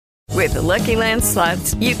With the Lucky Land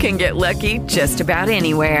Slots, you can get lucky just about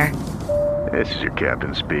anywhere. This is your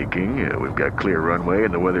captain speaking. We've got clear runway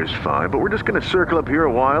and the weather's fine, but we're just going to circle up here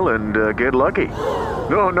a while and get lucky.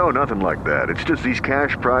 No, nothing like that. It's just these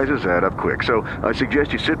cash prizes add up quick. So I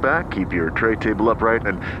suggest you sit back, keep your tray table upright,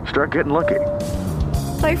 and start getting lucky.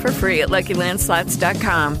 Play for free at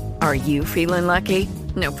LuckyLandSlots.com. Are you feeling lucky?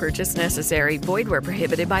 No purchase necessary. Void where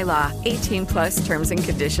prohibited by law. 18 plus terms and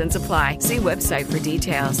conditions apply. See website for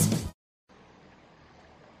details.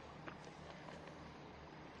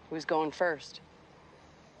 Who's going first?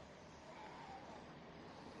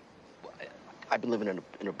 I've been living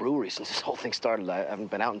in a brewery since this whole thing started. I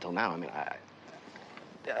haven't been out until now. I mean,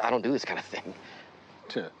 I don't do this kind of thing.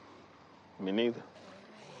 Me neither.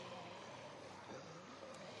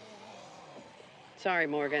 Sorry,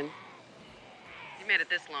 Morgan. You made it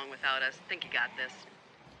this long without us. Think you got this.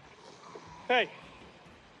 Hey,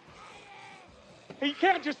 you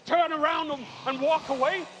can't just turn around and walk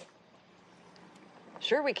away.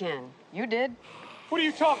 Sure we can. You did. What are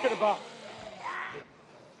you talking about?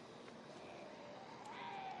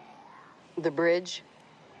 The bridge.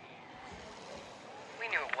 We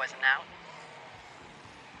knew it wasn't out.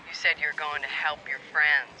 You said you were going to help your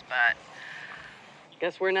friends, but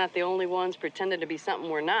guess we're not the only ones pretending to be something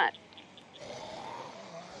we're not.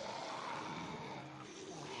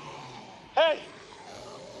 Hey!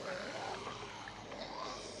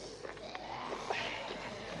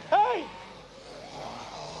 Hey!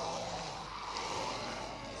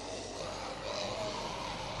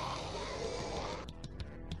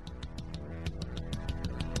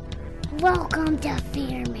 Welcome to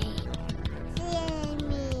Fear Me. Fear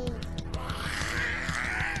me.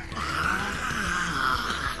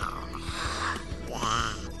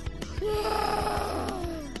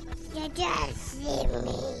 You just see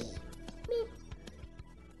me.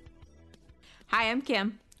 Hi, I'm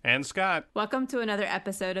Kim. And Scott. Welcome to another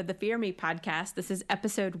episode of the Fear Me podcast. This is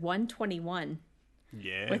episode 121.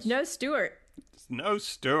 Yes. With no Stuart. No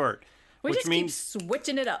Stuart. We which just means, keep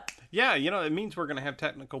switching it up. Yeah, it means we're going to have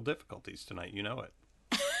technical difficulties tonight. You know it.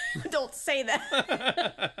 Don't say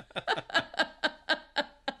that.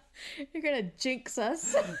 You're going to jinx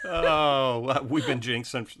us. Oh, we've been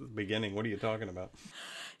jinxed since the beginning. What are you talking about?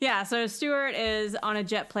 Yeah, so Stuart is on a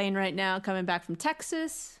jet plane right now coming back from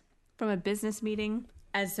Texas from a business meeting.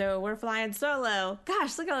 And so we're flying solo.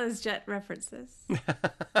 Gosh, look at all those jet references.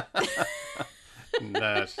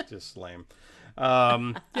 That's just lame.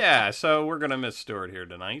 Yeah, so we're going to miss Stuart here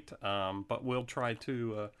tonight. But we'll try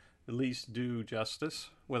to at least do justice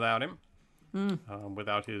without him.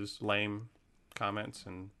 Without his lame comments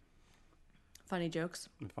and funny jokes.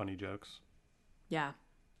 Yeah.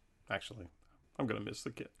 Actually, I'm going to miss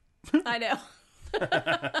the kid. I know.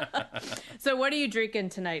 So what are you drinking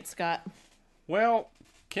tonight, Scott? Well,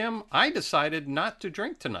 Kim, I decided not to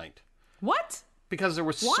drink tonight. What? Because there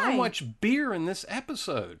was so much beer in this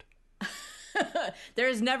episode.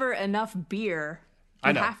 There's never enough beer.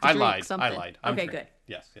 I know. I lied. Something. I lied. Okay, good.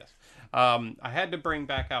 Yes. I had to bring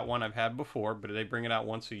back out one I've had before, but they bring it out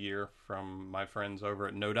once a year from my friends over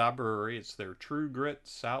at No Da Brewery. It's their True Grit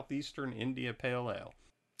Southeastern India Pale Ale.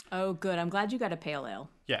 Oh, good. I'm glad you got a pale ale.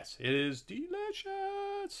 Yes, it is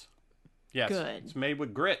delicious. Yes, good. It's made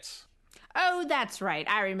with grits. Oh, that's right.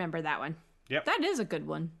 I remember that one. Yep. That is a good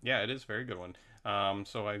one. Yeah, it is a very good one.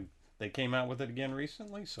 They came out with it again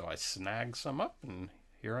recently, so I snagged some up, and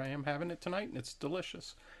here I am having it tonight, and it's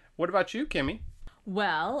delicious. What about you, Kimmy?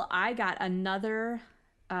 Well, I got another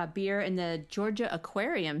beer in the Georgia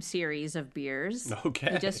Aquarium series of beers. Okay.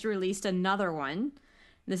 They just released another one.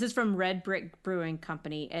 This is from Red Brick Brewing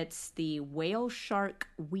Company. It's the Whale Shark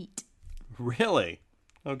Wheat. Really?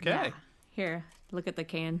 Okay. Yeah. Here, look at the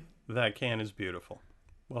can. That can is beautiful.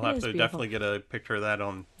 We'll have to definitely get a picture of that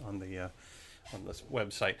on this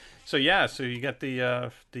website. So yeah, so you got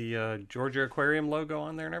the Georgia Aquarium logo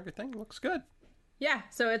on there and everything. Looks good. Yeah,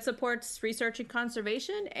 so it supports research and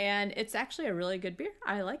conservation, and it's actually a really good beer.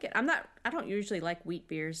 I like it. I don't usually like wheat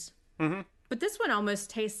beers, but this one almost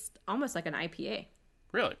tastes almost like an IPA.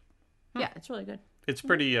 Really? Yeah, it's really good. It's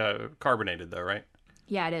pretty carbonated though, right?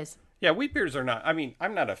 Yeah, it is. Yeah, wheat beers are not. I mean,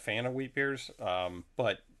 I'm not a fan of wheat beers,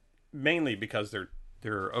 but mainly because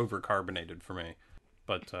they're over carbonated for me.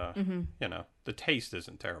 But the taste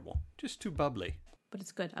isn't terrible. Just too bubbly. But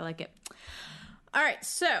it's good. I like it. All right,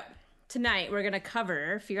 so tonight we're going to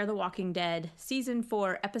cover Fear the Walking Dead Season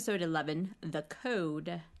 4, Episode 11, The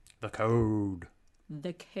Code. The Code.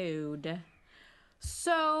 The Code.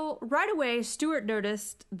 So right away, Stuart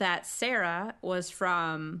noticed that Sarah was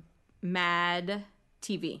from Mad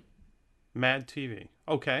TV. Mad TV.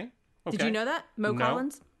 Okay. Did you know that? Mo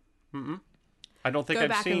Collins? Mm-mm. I don't think Go I've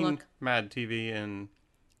back and seen look. Mad TV in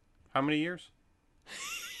how many years?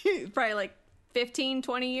 Probably like 15,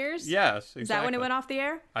 20 years. Yes, exactly. Is that when it went off the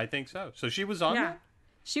air? I think so. So she was on that?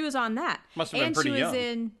 She was on that. Must have been and pretty she was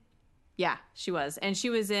young. Yeah, she was. And she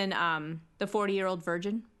was in The 40-Year-Old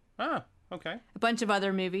Virgin. Ah, okay. A bunch of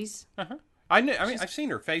other movies. Uh-huh. I mean, I've seen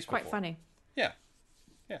her face before. Quite funny. Yeah.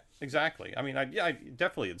 Yeah, exactly. I mean, I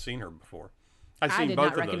definitely had seen her before. I I've seen did both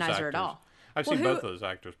not of those recognize actors. her at all. I've seen both of those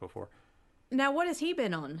actors before. Now, what has he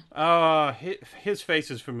been on? His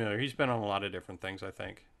face is familiar. He's been on a lot of different things, I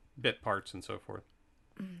think. Bit parts and so forth.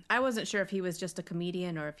 I wasn't sure if he was just a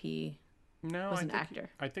comedian or if he was an actor.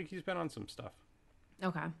 I think he's been on some stuff.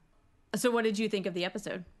 Okay. So what did you think of the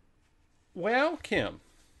episode? Well, Kim.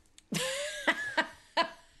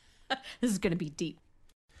 This is going to be deep.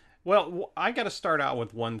 Well, I got to start out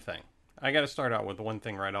with one thing. Right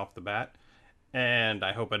off the bat. And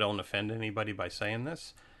I hope I don't offend anybody by saying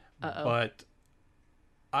this. Uh-oh. But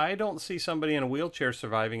I don't see somebody in a wheelchair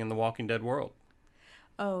surviving in the Walking Dead world.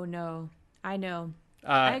 Oh, no. I know.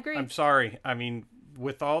 I agree. I'm sorry. I mean,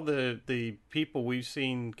 with all the people we've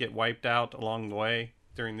seen get wiped out along the way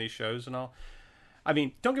during these shows and all. I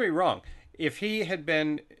mean, don't get me wrong. If he had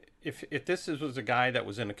been... If this was a guy that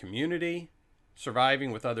was in a community,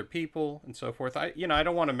 surviving with other people and so forth, I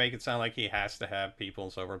don't want to make it sound like he has to have people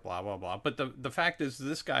and so forth, blah, blah, blah. But the fact is,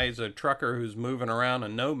 this guy is a trucker who's moving around, a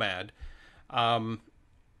nomad.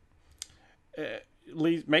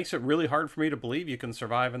 Makes it really hard for me to believe you can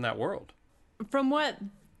survive in that world. From what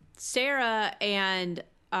Sarah and,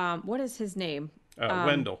 what is his name?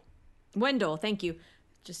 Wendell. Wendell, thank you.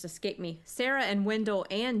 Just escaped me. Sarah and Wendell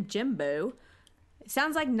and Jimbo. It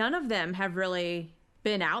sounds like none of them have really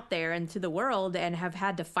been out there into the world and have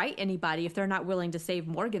had to fight anybody if they're not willing to save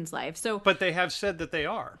Morgan's life. But they have said that they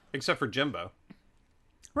are, except for Jimbo.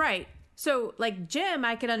 Right. So, like, Jim,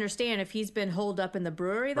 I could understand if he's been holed up in the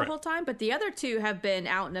brewery the whole time, but the other two have been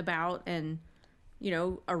out and about and,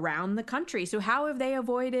 around the country. So how have they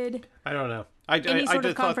avoided I don't know. any sort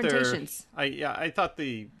of confrontations?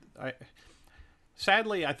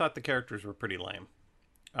 Sadly, I thought the characters were pretty lame.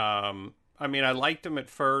 I mean, I liked them at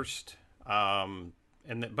first,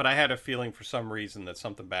 but I had a feeling for some reason that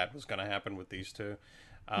something bad was going to happen with these two.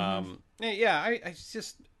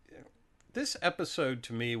 This episode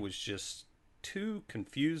to me was just too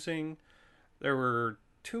confusing. There were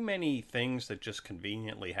too many things that just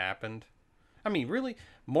conveniently happened. I mean, really,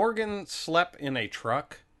 Morgan slept in a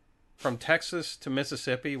truck from Texas to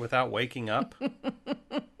Mississippi without waking up.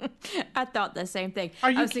 I thought the same thing.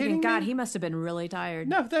 Are you I was kidding thinking, me? God, he must have been really tired.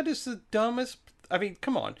 No, that is the dumbest. I mean,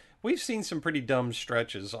 come on. We've seen some pretty dumb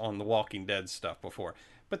stretches on the Walking Dead stuff before,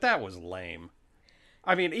 but that was lame.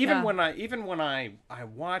 I mean, even when I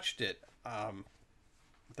watched it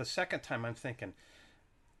the second time, I'm thinking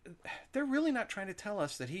they're really not trying to tell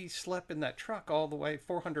us that he slept in that truck all the way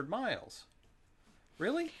 400 miles.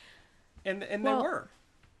 Really? And they were.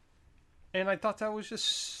 And I thought that was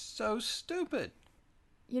just so stupid.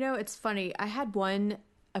 It's funny. I had one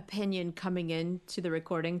opinion coming into the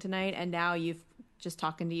recording tonight, and now you've just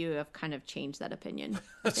talking to you, I've kind of changed that opinion.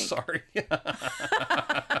 Sorry. But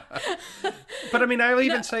I mean, I'll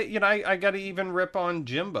even say, I got to even rip on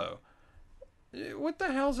Jimbo. What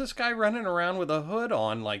the hell's this guy running around with a hood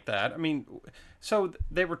on like that? I mean, so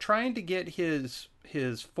they were trying to get his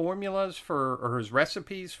formulas or his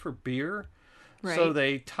recipes for beer. Right. So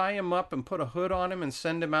they tie him up and put a hood on him and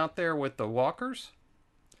send him out there with the walkers?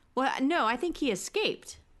 Well, no, I think he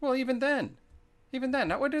escaped. Well, even then.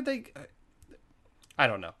 Now, what did they... I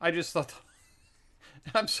don't know. I just thought...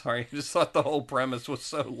 I'm sorry. I just thought the whole premise was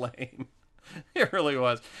so lame. It really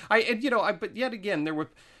was. But yet again, there were...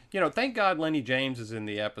 thank God Lenny James is in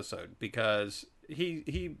the episode, because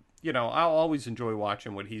he I'll always enjoy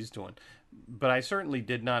watching what he's doing. But I certainly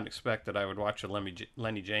did not expect that I would watch a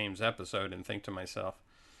Lenny James episode and think to myself,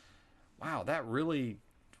 wow, that really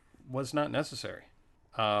was not necessary.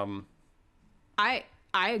 I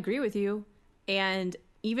agree with you. And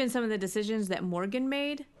even some of the decisions that Morgan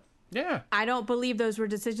made, yeah, I don't believe those were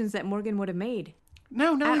decisions that Morgan would have made.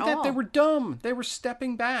 No, they were dumb. They were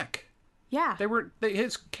stepping back. Yeah.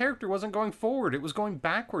 His character wasn't going forward. It was going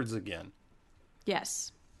backwards again.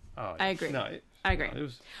 Yes. Oh, I agree. I agree. No,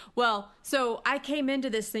 Well, so I came into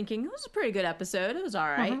this thinking it was a pretty good episode. It was all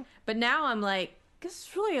right. Mm-hmm. But now I'm like, this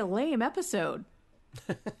is really a lame episode.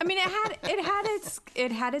 I mean,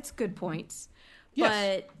 it had its good points.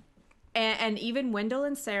 Yes. But and even Wendell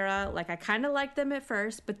and Sarah, like, I kind of liked them at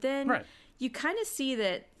first, but then you kind of see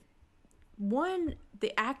that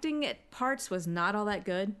the acting at parts was not all that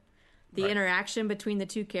good. The interaction between the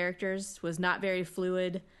two characters was not very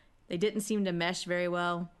fluid. They didn't seem to mesh very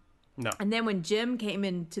well. No. And then when Jim came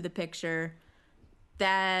into the picture,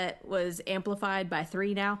 that was amplified by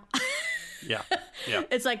 3 now. Yeah. Yeah.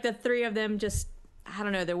 It's like the 3 of them just, I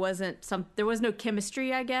don't know, there was no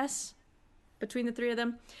chemistry, I guess, between the 3 of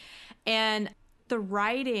them. And the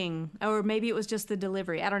writing, or maybe it was just the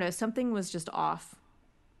delivery, I don't know, something was just off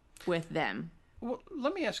with them. Well,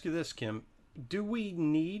 let me ask you this, Kim. Do we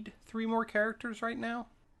need 3 more characters right now?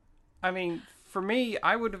 I mean, for me,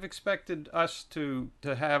 I would have expected us to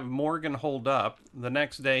have Morgan hold up. The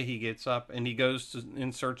next day he gets up and he goes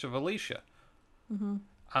in search of Alicia.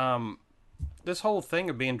 Mm-hmm. This whole thing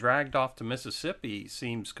of being dragged off to Mississippi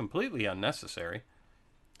seems completely unnecessary.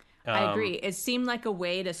 I agree. It seemed like a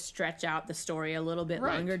way to stretch out the story a little bit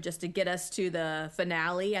Right. longer, just to get us to the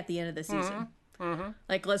finale at the end of the season. Mm-hmm.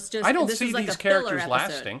 Like, let's just. I don't this see is like these a filler characters episode.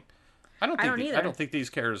 lasting. I don't think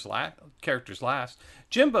these characters last.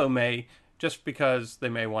 Jimbo may, just because they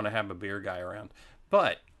may want to have a beer guy around,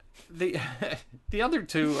 but the the other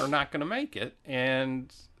 2 are not going to make it,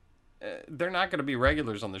 and they're not going to be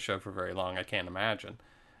regulars on the show for very long. I can't imagine.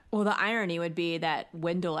 Well, the irony would be that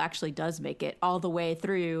Wendell actually does make it all the way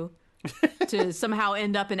through to somehow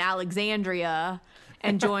end up in Alexandria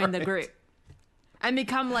and join the group and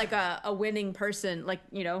become like a winning person, like,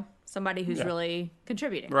 you know, somebody who's really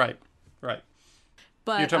contributing. Right.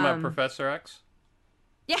 But You're talking about Professor X?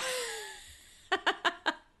 Yeah.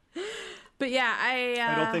 But yeah,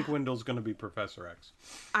 I don't think Wendell's going to be Professor X.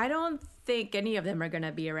 I don't think any of them are going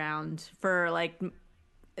to be around for like.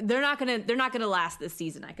 They're not gonna last this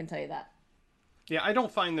season. I can tell you that. Yeah, I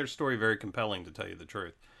don't find their story very compelling, to tell you the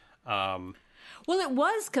truth. Well, it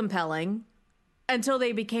was compelling until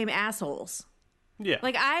they became assholes. Yeah,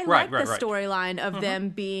 like I like the storyline of them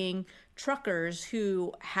being truckers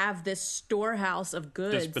who have this storehouse of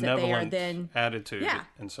goods this that they are benevolent then attitude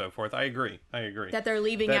and so forth. I agree. That they're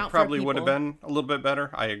leaving that out. Probably for would have been a little bit better.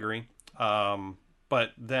 I agree.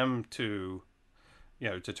 But them to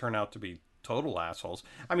turn out to be total assholes.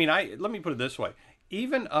 I mean, let me put it this way.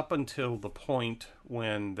 Even up until the point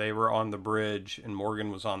when they were on the bridge and Morgan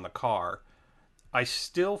was on the car, I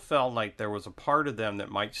still felt like there was a part of them that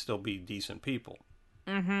might still be decent people.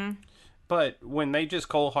 Mm-hmm. But when they just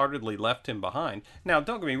cold-heartedly left him behind... Now,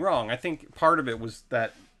 don't get me wrong. I think part of it was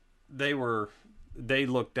that they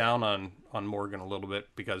looked down on Morgan a little bit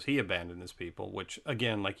because he abandoned his people, which,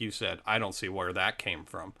 again, like you said, I don't see where that came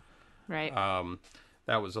from. Right.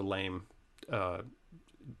 That was a lame...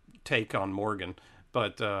 take on Morgan,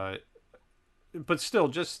 but still,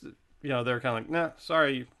 just they're kind of like, nah,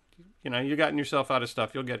 sorry, you gotten yourself out of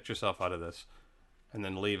stuff, you'll get yourself out of this, and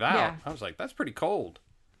then leave out. Yeah. I was like, that's pretty cold.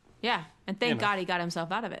 Yeah, and thank God he got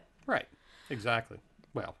himself out of it. Right, exactly.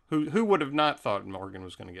 Well, who would have not thought Morgan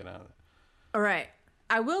was going to get out of it? All right,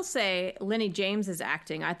 I will say Lenny James's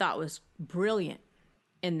acting I thought was brilliant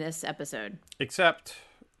in this episode, except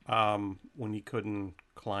when he couldn't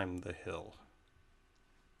climb the hill.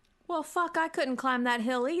 Well, fuck, I couldn't climb that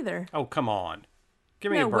hill either. Oh, come on. Give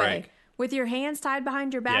me a break. Way. With your hands tied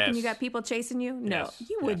behind your back yes. and you got people chasing you? No, yes.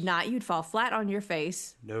 you would not. You'd fall flat on your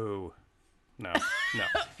face. No.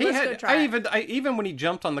 Even when he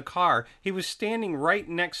jumped on the car, he was standing right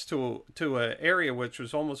next to an area which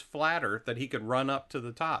was almost flatter that he could run up to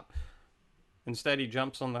the top. Instead, he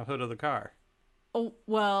jumps on the hood of the car. Oh,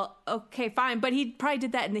 well, okay, fine. But he probably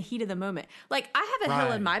did that in the heat of the moment. Like, I have a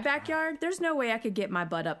hill in my backyard. There's no way I could get my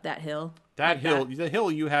butt up that hill. The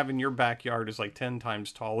hill you have in your backyard is like 10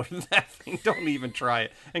 times taller than that thing. Don't even try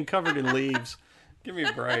it. And covered in leaves. Give me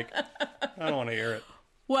a break. I don't want to hear it.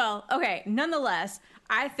 Well, okay, nonetheless,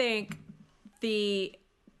 I think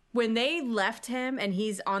when they left him and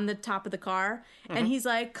he's on the top of the car and he's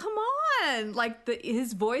like, come on, like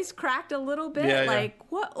his voice cracked a little bit. Yeah, like,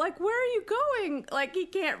 what, like, where are you going? Like, he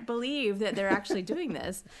can't believe that they're actually doing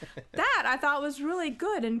this. That I thought was really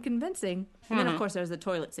good and convincing. And then of course there's the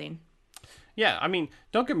toilet scene. Yeah. I mean,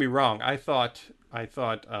 don't get me wrong. I thought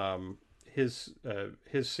his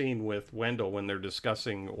scene with Wendell when they're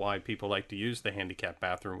discussing why people like to use the handicap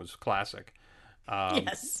bathroom was classic.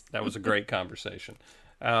 Yes. That was a great conversation.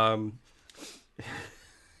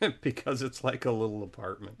 Because it's like a little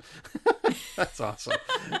apartment. That's awesome.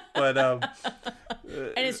 But and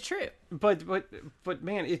it's true. But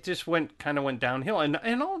man, it just went downhill.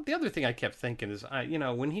 And all the other thing I kept thinking is,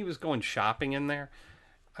 when he was going shopping in there,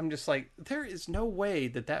 I'm just like, there is no way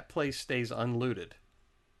that place stays unlooted.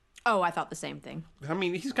 Oh, I thought the same thing. I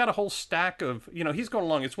mean, he's got a whole stack of, he's going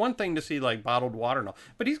along. It's one thing to see like bottled water and all,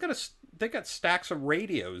 but they got stacks of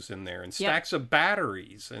radios in there and stacks of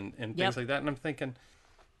batteries and things like that. And I'm thinking,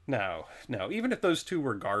 no, even if those two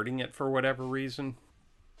were guarding it for whatever reason,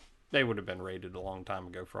 They would have been raided a long time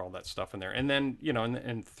ago for all that stuff in there. And then,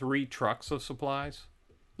 and 3 trucks of supplies.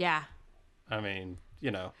 Yeah. I mean,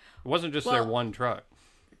 it wasn't just their one truck.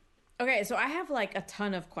 Okay, so I have like a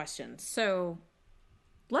ton of questions. So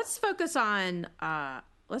let's focus on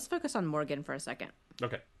Morgan for a second.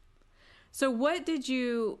 Okay. So what did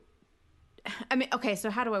you... okay, so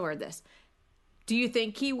how do I word this? Do you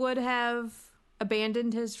think he would have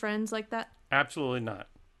abandoned his friends like that? Absolutely not.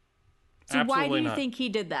 So Absolutely why do you not. think he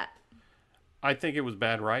did that? I think it was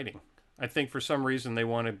bad writing. I think for some reason they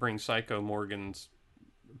want to bring Psycho Morgan's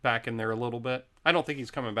back in there a little bit. I don't think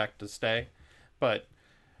he's coming back to stay, but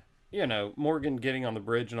Morgan getting on the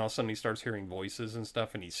bridge and all of a sudden he starts hearing voices and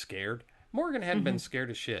stuff and he's scared. Morgan hadn't been scared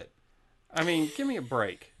of shit. I mean, give me a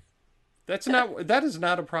break. That is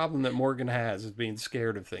not a problem that Morgan has, is being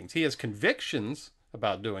scared of things. He has convictions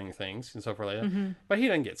about doing things and so forth like that, but he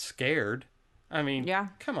doesn't get scared. I mean,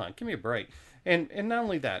 come on, give me a break. And not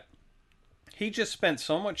only that, he just spent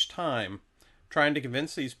so much time trying to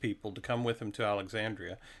convince these people to come with him to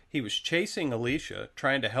Alexandria. He was chasing Alicia,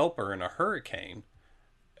 trying to help her in a hurricane.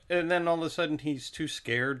 And then all of a sudden he's too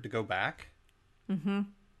scared to go back? Mm-hmm.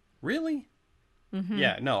 Really? Mm-hmm.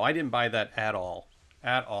 Yeah, no, I didn't buy that at all.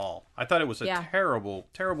 At all. I thought it was a terrible,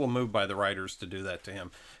 terrible move by the writers to do that to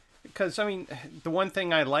him. Because, I mean, the one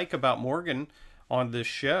thing I like about Morgan on this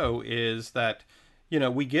show is that,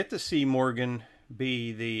 we get to see Morgan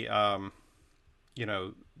be the,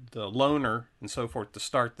 the loner and so forth to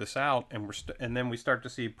start this out. And then we start to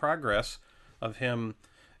see progress of him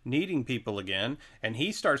needing people again, and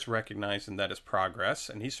he starts recognizing that as progress,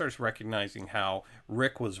 and he starts recognizing how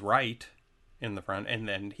Rick was right in the front, and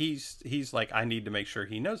then he's like, I need to make sure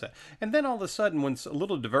he knows that. And then all of a sudden, when a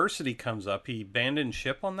little diversity comes up, he abandons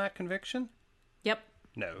ship on that conviction? Yep.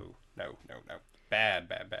 No. Bad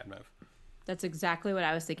move. That's exactly what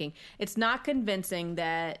I was thinking. It's not convincing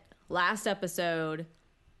that last episode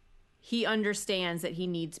he understands that he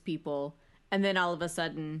needs people, and then all of a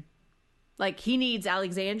sudden, like, he needs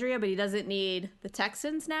Alexandria, but he doesn't need the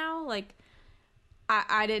Texans now. Like,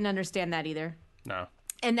 I didn't understand that either. No.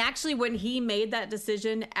 And actually, when he made that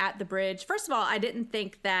decision at the bridge, first of all, I didn't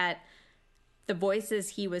think that the voices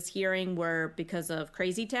he was hearing were because of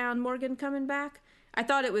Crazy Town Morgan coming back. I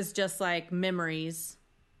thought it was just like memories,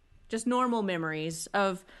 just normal memories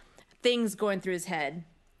of things going through his head.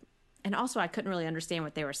 And also, I couldn't really understand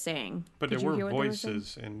what they were saying. But there were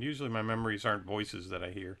voices, and usually my memories aren't voices that I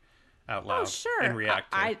hear out loud and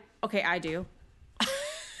react to. I do.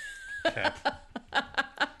 Okay.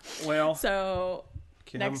 Well, so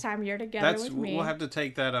Kim, next time you're together with me, we'll have to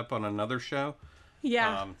take that up on another show.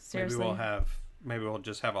 Yeah, seriously. Maybe we'll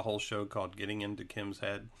just have a whole show called "Getting into Kim's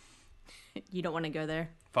Head." You don't want to go there.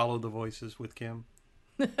 Follow the voices with Kim.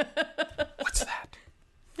 What's that?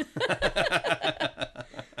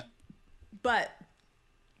 But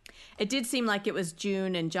it did seem like it was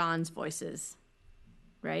June and John's voices,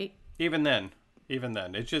 right? Even then,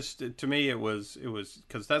 it just, to me, it was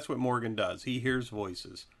because that's what Morgan does. He hears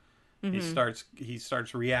voices. Mm-hmm. He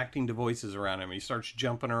starts reacting to voices around him. He starts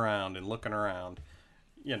jumping around and looking around.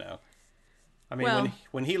 I mean,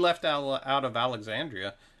 when he left out of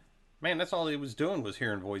Alexandria, man, that's all he was doing was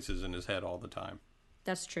hearing voices in his head all the time.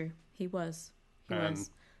 That's true. He was.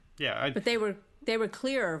 Yeah, but they were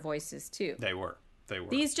clearer voices too. They were.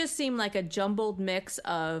 These just seemed like a jumbled mix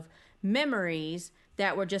of memories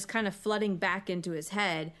that were just kind of flooding back into his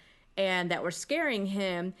head and that were scaring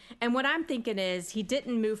him. And what I'm thinking is he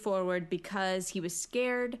didn't move forward because he was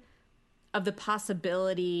scared of the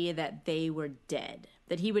possibility that they were dead,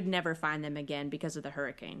 that he would never find them again because of the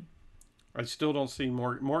hurricane. I still don't see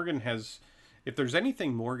Morgan has, if there's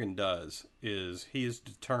anything Morgan does, is he is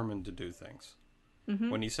determined to do things. Mm-hmm.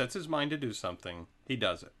 When he sets his mind to do something, he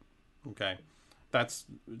does it. Okay? That's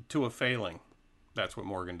to a failing. That's what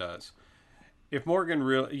Morgan does. If Morgan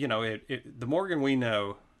really, the Morgan we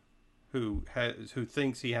know who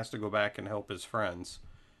thinks he has to go back and help his friends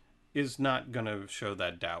is not going to show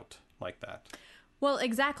that doubt like that. Well,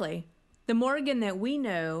 exactly. The Morgan that we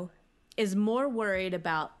know is more worried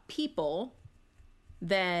about people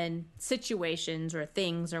than situations or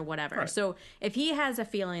things or whatever. Right. So if he has a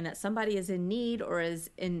feeling that somebody is in need or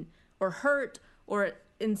hurt or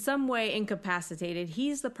in some way incapacitated,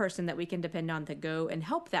 he's the person that we can depend on to go and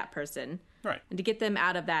help that person. Right. And to get them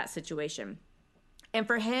out of that situation. And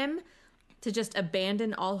for him to just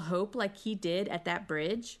abandon all hope like he did at that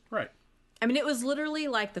bridge. Right. I mean, it was literally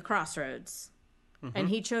like the crossroads. Mm-hmm. And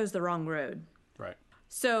he chose the wrong road. Right.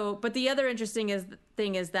 So, but the other interesting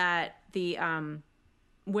thing is that the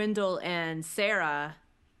Wendell and Sarah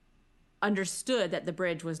understood that the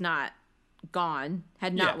bridge was not gone,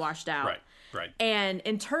 had not washed out. Right. Right. And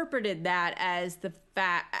interpreted that as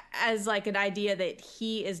as like an idea that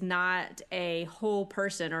he is not a whole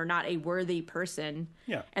person or not a worthy person.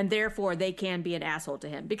 Yeah. And therefore they can be an asshole to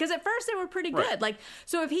him. Because at first they were pretty Right. good. Like,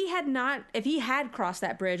 so if he had crossed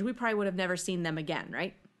that bridge, we probably would have never seen them again,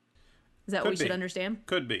 right? Is that what we should understand?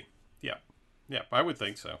 Could be. Yeah. Yeah, I would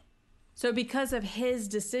think so. So because of his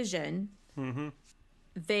decision,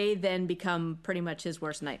 they then become pretty much his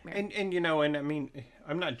worst nightmare. And and I mean,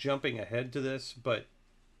 I'm not jumping ahead to this, but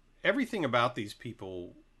everything about these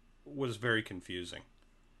people was very confusing.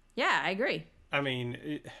 Yeah, I agree. I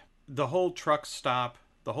mean, the whole truck stop,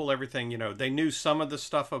 the whole everything, they knew some of the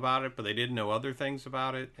stuff about it, but they didn't know other things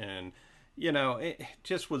about it. And, it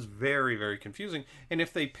just was very, very confusing. And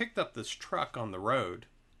if they picked up this truck on the road,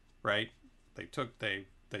 right, they took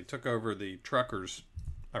over the truckers,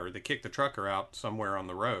 or they kicked the trucker out somewhere on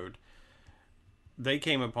the road, they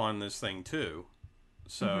came upon this thing too.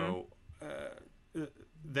 So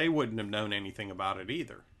they wouldn't have known anything about it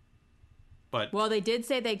either. But well, they did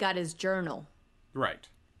say they got his journal. Right.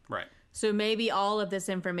 So maybe all of this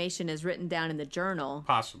information is written down in the journal.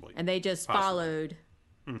 Possibly. And they just followed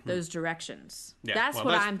those directions. Yeah, that's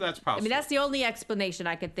that's possible. I mean, that's the only explanation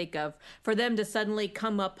I could think of for them to suddenly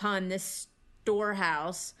come upon this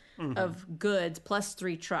storehouse of goods plus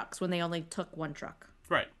 3 trucks when they only took 1 truck.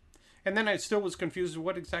 Right. And then I still was confused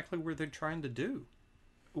what exactly were they trying to do.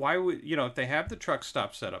 Why would, if they have the truck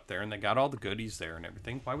stop set up there and they got all the goodies there and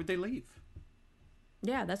everything, why would they leave?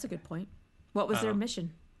 Yeah, that's a good point. What was their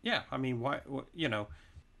mission? Yeah, I mean, why,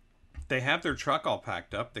 they have their truck all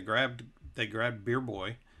packed up. They grabbed Beer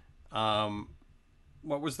Boy.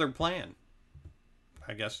 What was their plan?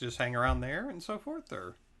 I guess just hang around there and so forth,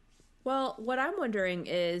 or? Well, what I'm wondering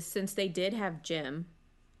is, since they did have Jim,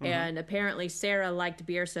 and apparently Sarah liked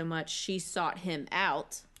beer so much, she sought him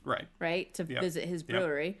out. Right? To visit his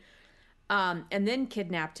brewery. And then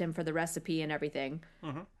kidnapped him for the recipe and everything.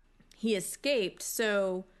 He escaped,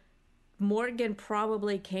 so Morgan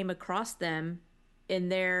probably came across them in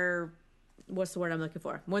their... What's the word I'm looking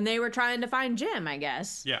for? When they were trying to find Jim, I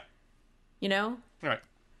guess. Yeah. Right.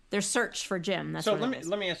 Their search for Jim. That's so what it is.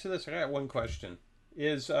 let me ask you this. I got one question.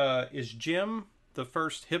 Is Jim the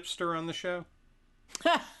first hipster on the show?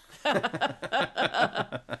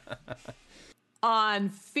 On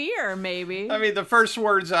Fear, maybe. I mean, the first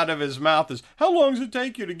words out of his mouth is, "How long does it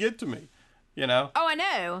take you to get to me?" Oh, I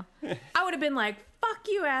know. I would have been like, "Fuck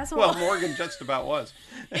you, asshole." Well, Morgan just about was.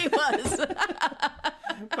 He was.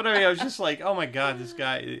 But I mean, I was just like, "Oh my God, this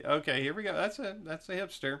guy." Okay, here we go. That's a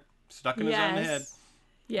hipster stuck in his own head.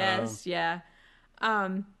 Yes, yeah.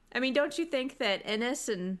 I mean, don't you think that Ennis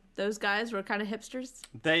and those guys were kind of hipsters?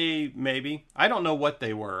 They maybe. I don't know what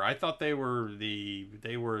they were. I thought they were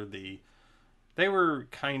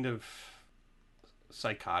kind of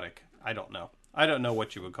psychotic. I don't know. I don't know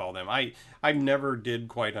what you would call them. I never did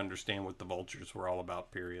quite understand what the Vultures were all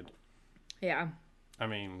about, period. Yeah. I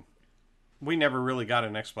mean, we never really got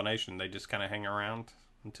an explanation. They just kind of hang around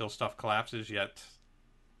until stuff collapses, yet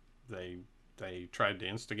they tried to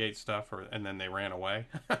instigate stuff, and then they ran away.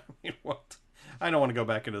 I mean, what? I don't want to go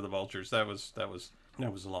back into the Vultures. That was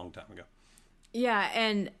a long time ago. Yeah,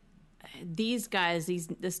 and these guys,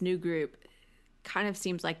 this new group, kind of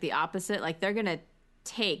seems like the opposite. Like they're gonna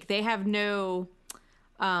they have no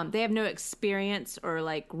experience or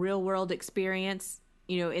like real world experience,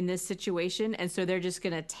 in this situation, and so they're just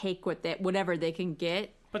gonna take whatever they can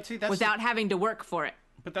get, but see, without having to work for it.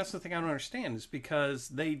 But that's the thing I don't understand, is because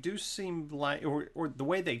they do seem like, or the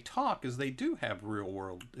way they talk is they do have real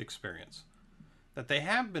world experience, that they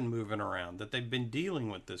have been moving around, that they've been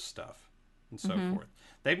dealing with this stuff and so forth.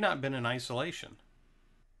 They've not been in isolation.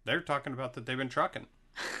 They're talking about that they've been trucking.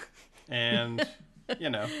 And,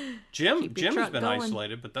 Jim's been going.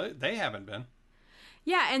 Isolated, but they haven't been.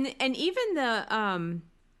 Yeah, and even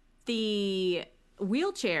the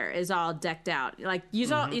wheelchair is all decked out. Like you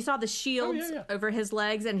saw the shields over his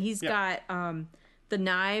legs, and he's got the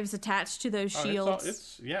knives attached to those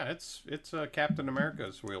shields. It's Captain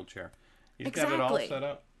America's wheelchair. He's got it all set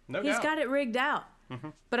up. No doubt. He's got it rigged out.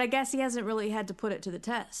 But I guess he hasn't really had to put it to the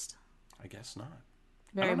test. I guess not.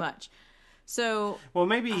 Very much. So, well,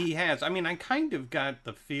 maybe he has. I mean, I kind of got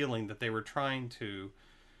the feeling that the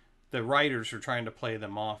writers are trying to play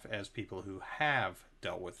them off as people who have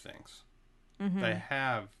dealt with things. They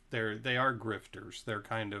are grifters. They're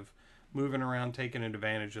kind of moving around, taking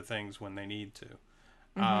advantage of things when they need to.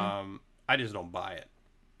 I just don't buy it.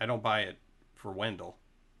 I don't buy it for Wendell.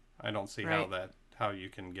 I don't see how you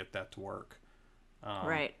can get that to work.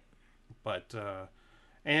 Right. But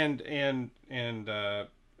and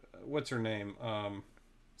what's her name?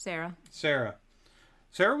 Sarah. Sarah.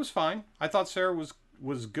 Sarah was fine. I thought Sarah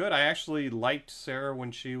was good. I actually liked Sarah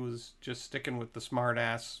when she was just sticking with the smart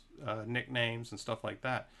ass nicknames and stuff like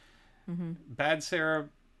that. Mm-hmm. Bad Sarah,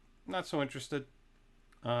 not so interested.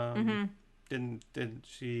 Didn't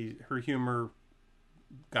she? Her humor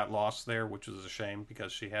got lost there, which was a shame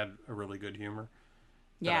because she had a really good humor.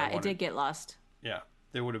 Yeah, it did get lost. Yeah,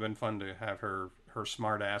 it would have been fun to have her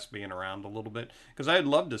smart ass being around a little bit, because I'd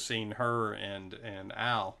love to seen her and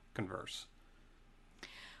Al converse.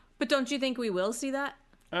 But don't you think we will see that?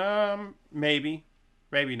 Maybe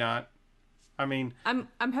not. I mean,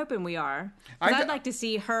 I'm hoping we are. 'Cause I'd like to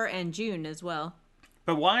see her and June as well.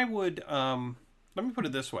 But why would let me put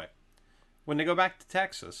it this way: when they go back to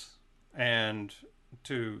Texas and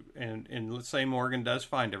let's say Morgan does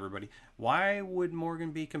find everybody, why would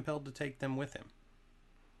Morgan be compelled to take them with him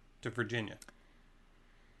to Virginia?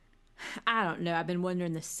 I don't know. I've been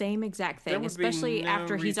wondering the same exact thing, especially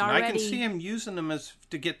after he's already... I can see him using them as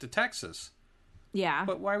to get to Texas. Yeah.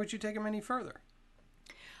 But why would you take him any further?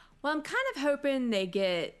 Well, I'm kind of hoping they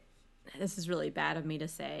get... This is really bad of me to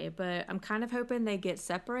say, but I'm kind of hoping they get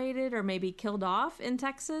separated or maybe killed off in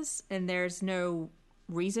Texas, and there's no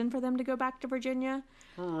reason for them to go back to Virginia.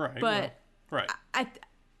 Right. But well, right.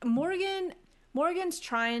 Morgan's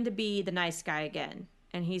trying to be the nice guy again,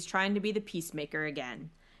 and he's trying to be the peacemaker again.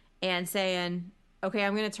 And saying, okay,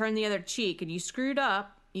 I'm going to turn the other cheek, and you screwed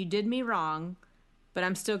up, you did me wrong, but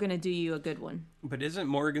I'm still going to do you a good one. But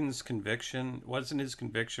wasn't his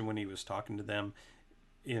conviction when he was talking to them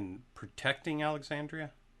in protecting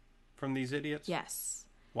Alexandria from these idiots? Yes.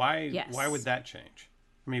 Why would that change?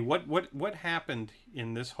 I mean, what happened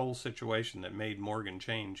in this whole situation that made Morgan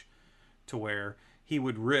change to where he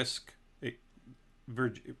would risk,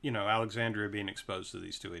 Alexandria being exposed to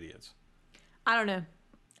these two idiots? I don't know.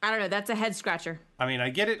 That's a head scratcher. I mean, I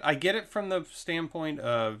get it from the standpoint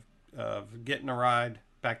of getting a ride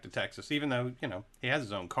back to Texas, even though, he has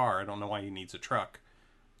his own car. I don't know why he needs a truck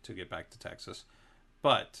to get back to Texas.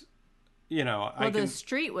 But, the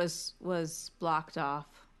street was blocked off.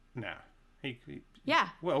 Nah. Yeah.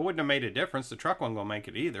 Well, it wouldn't have made a difference. The truck wasn't going to make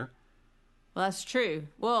it either. Well, that's true.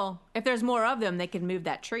 Well, if there's more of them, they can move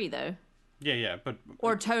that tree, though. Yeah, but...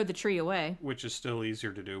 Or tow the tree away. Which is still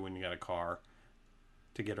easier to do when you got a car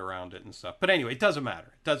to get around it and stuff. But anyway, it doesn't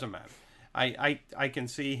matter. I can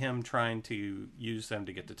see him trying to use them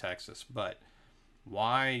to get to Texas, but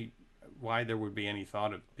why there would be any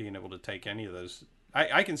thought of being able to take any of those?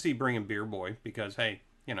 I can see bringing Beer Boy because, hey,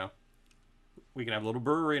 we can have a little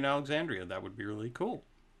brewery in Alexandria. That would be really cool.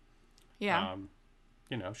 Yeah.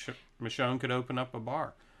 Michonne could open up a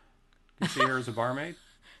bar. You see her as a barmaid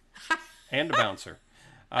and a bouncer.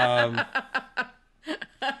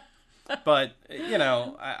 But,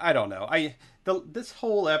 I don't know. This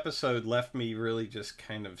whole episode left me really just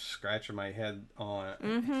kind of scratching my head on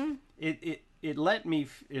it. It left me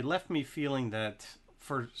feeling that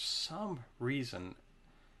for some reason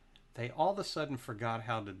they all of a sudden forgot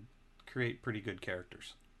how to create pretty good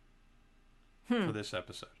characters for this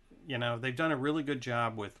episode. They've done a really good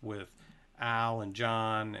job with Al and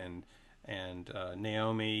John and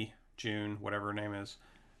Naomi, June, whatever her name is,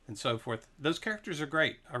 and so forth. Those characters are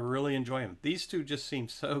great. I really enjoy them. These two just seem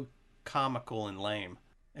so comical and lame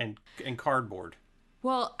and cardboard.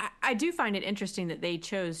 Well, I do find it interesting that they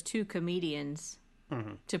chose two comedians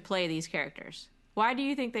to play these characters. Why do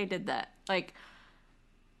you think they did that? Like,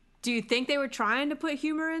 do you think they were trying to put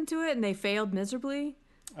humor into it and they failed miserably?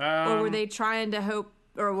 Or were they trying to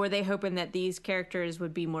were they hoping that these characters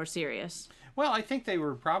would be more serious? Well, I think they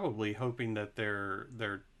were probably hoping that they're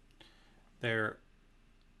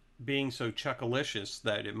being so chuckalicious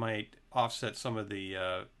that it might offset some of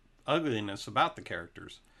the ugliness about the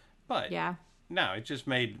characters. But yeah, no, it just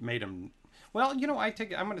made them. Well, I'm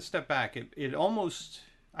going to step back. It almost.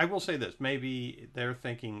 I will say this. Maybe their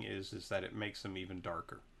thinking is that it makes them even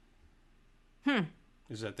darker.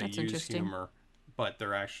 Is that they use humor, but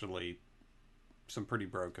they're actually some pretty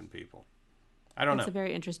broken people. I don't know. That's a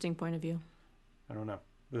very interesting point of view. I don't know.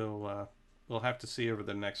 We'll have to see over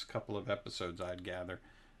the next couple of episodes, I'd gather.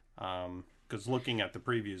 Because looking at the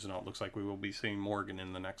previews and all, it looks like we will be seeing Morgan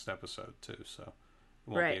in the next episode too. So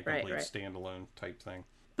it won't be a complete standalone type thing.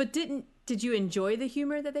 But did you enjoy the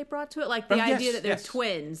humor that they brought to it? Like the idea that they're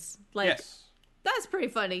twins. Like that's pretty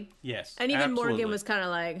funny. Yes. And even Morgan was kind of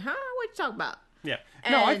like, "Huh? What you talking about?" Yeah.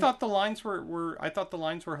 No, I thought the lines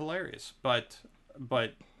were hilarious, but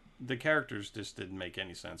the characters just didn't make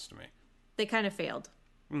any sense to me. They kind of failed.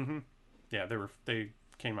 Mm-hmm. Yeah, they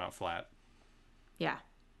came out flat. Yeah,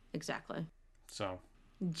 exactly. So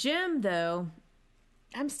Jim, though,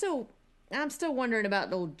 I'm still wondering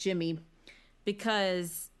about old Jimmy,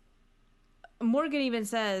 because Morgan even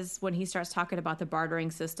says when he starts talking about the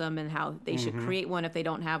bartering system and how they should create one if they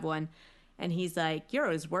don't have one, and he's like, you're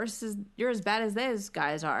as bad as those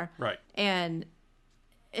guys are. Right. And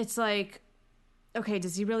it's like, okay,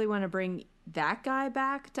 does he really want to bring that guy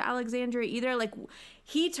back to Alexandria either? Like,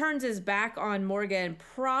 he turns his back on Morgan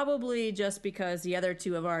probably just because the other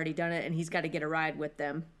two have already done it and he's got to get a ride with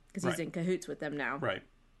them because he's in cahoots with them now. Right.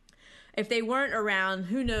 If they weren't around,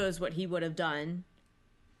 who knows what he would have done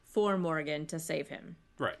for Morgan to save him.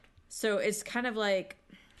 Right. So it's kind of like,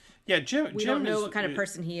 Jim don't know what kind of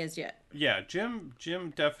person he is yet. Yeah, Jim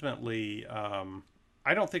definitely,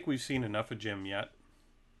 I don't think we've seen enough of Jim yet.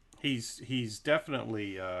 He's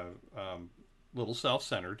definitely a little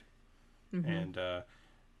self-centered, and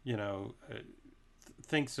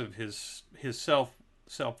thinks of his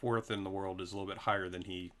self-worth in the world is a little bit higher than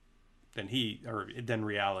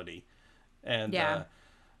reality, and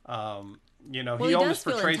he almost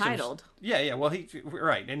portrays entitled. Well,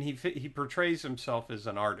 and he portrays himself as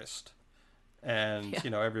an artist, and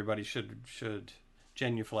everybody should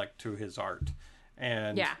genuflect to his art,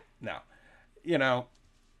 and now,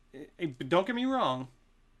 don't get me wrong,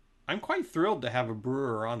 I'm quite thrilled to have a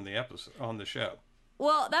brewer on the show.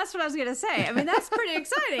 Well, that's what I was going to say. I mean, that's pretty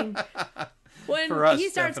exciting. When he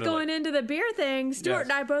starts going into the beer thing, Stuart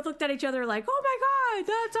and I both looked at each other like, "Oh my God,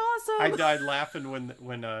 that's awesome!" I died laughing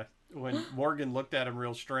when Morgan looked at him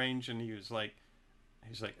real strange, and he's like,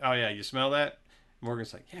 "Oh yeah, you smell that?"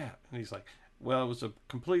 Morgan's like, "Yeah," and he's like, "Well, it was a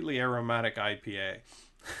completely aromatic IPA,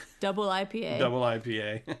 double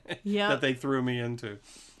IPA, that they threw me into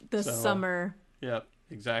the summer." Yep,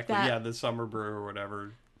 exactly. The summer brew or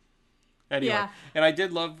whatever. Anyway, and I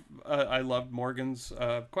did love. I loved Morgan's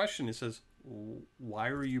question. He says, "Why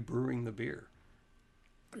are you brewing the beer?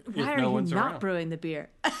 Why are you not brewing the beer?"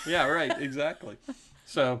 Yeah, right. Exactly.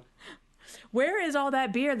 So, where is all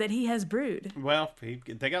that beer that he has brewed? Well,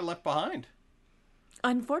 they got left behind.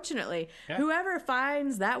 Unfortunately, whoever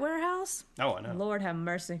finds that warehouse, oh, I know. Lord have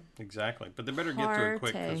mercy. Exactly, but they better get to it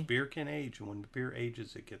quick because beer can age, and when the beer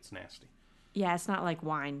ages, it gets nasty. Yeah, it's not like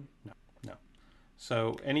wine. No.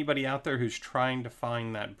 So anybody out there who's trying to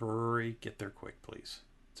find that brewery, get there quick, please.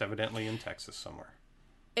 It's evidently in Texas somewhere.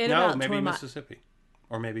 Maybe Mississippi,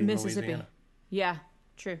 or maybe Louisiana. Yeah,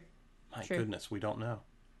 true. My goodness, we don't know.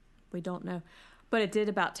 But it did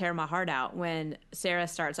about tear my heart out when Sarah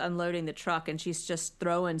starts unloading the truck and she's just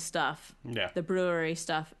throwing stuff, the brewery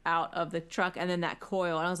stuff, out of the truck, and then that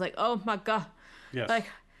coil. And I was like, oh my God. Yes. Like,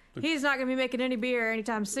 he's not going to be making any beer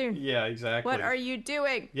anytime soon. Yeah, exactly. What are you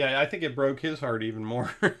doing? Yeah, I think it broke his heart even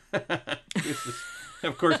more.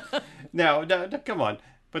 Of course. Now, come on.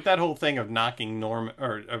 But that whole thing of knocking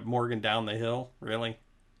Morgan down the hill, really?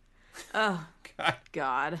 Oh,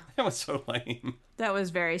 God. That was so lame. That was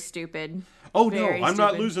very stupid. Oh, very no, I'm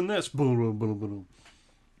not losing this. Boom.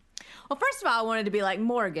 Well, first of all, I wanted to be like,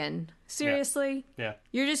 Morgan, seriously? Yeah.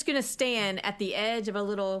 You're just going to stand at the edge of a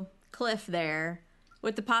little cliff there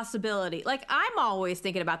with the possibility. Like, I'm always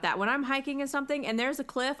thinking about that. When I'm hiking or something and there's a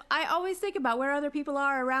cliff, I always think about where other people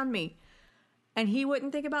are around me. And he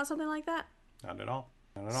wouldn't think about something like that? Not at all.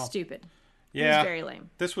 Stupid. Yeah. It was very lame.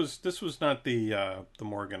 This was not the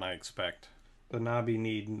Morgan I expect. The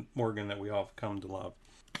knobby-kneed Morgan that we all have come to love.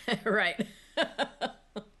 Right.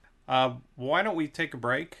 Why don't we take a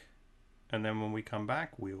break? And then when we come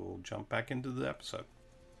back, we will jump back into the episode.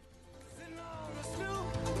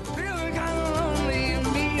 Feeling kind of lonely,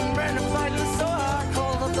 and me and Brandon fighting so hard.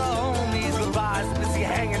 Called up the homies, goodbyes, busy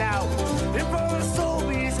hanging out. In front of the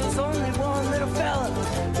Sobeys, there's only one little fella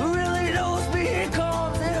who really knows me. He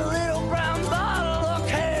comes in a little brown bottle of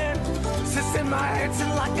can. Sits in my hands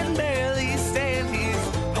and I can barely stand. He's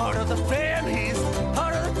part of the fan, he's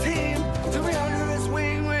part of the team. Took me under his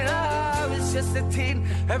wing when I was just a teen.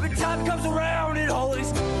 Every time it comes around, it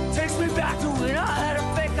always takes me back to when I had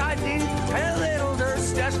a fake ID and a little dirt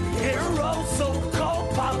stash. Hit a road so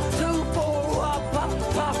cold, pop 2, 4,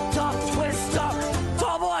 pop, top, twist up,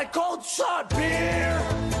 double like cold shot beer,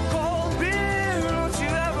 cold beer. Don't you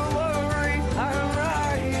ever worry, I'm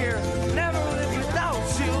right here, never live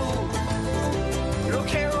without you. You don't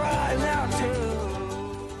care right now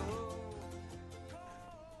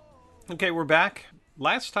too. Okay, we're back.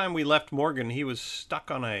 Last time we left Morgan, he was stuck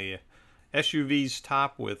on a SUV's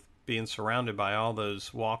top with being surrounded by all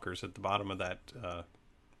those walkers at the bottom of the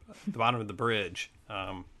bottom of the bridge,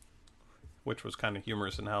 which was kind of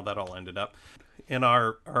humorous in how that all ended up. And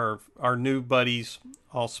our new buddies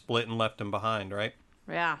all split and left him behind, right?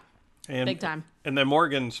 Yeah, big time. And then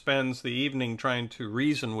Morgan spends the evening trying to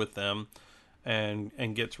reason with them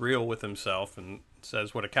and gets real with himself and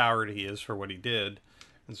says what a coward he is for what he did.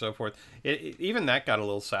 and so forth. Even that got a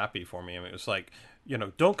little sappy for me. I mean, it was like,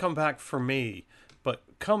 don't come back for me, but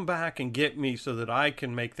come back and get me so that I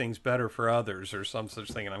can make things better for others or some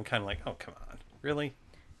such thing. And I'm kind of like, oh, come on. Really?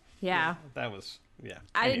 Yeah. That was, yeah.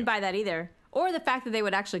 I didn't buy that either. Or the fact that they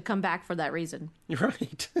would actually come back for that reason. You're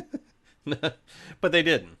right. But they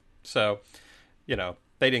didn't. So,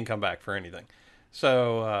 they didn't come back for anything.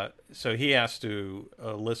 So he has to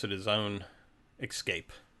elicit his own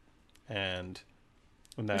escape. And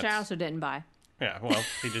that's... Which I also didn't buy. Yeah, well,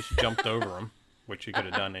 he just jumped over him, which he could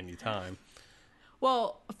have done any time.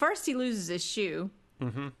 Well, first he loses his shoe,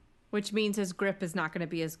 which means his grip is not going to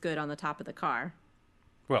be as good on the top of the car.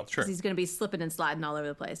 Well, sure. Because he's going to be slipping and sliding all over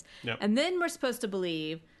the place. Yep. And then we're supposed to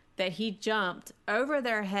believe that he jumped over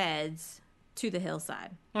their heads to the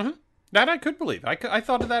hillside. Mm-hmm. That I could believe. I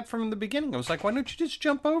thought of that from the beginning. I was like, why don't you just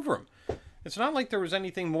jump over him? It's not like there was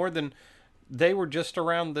anything more than they were just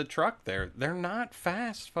around the truck there. They're not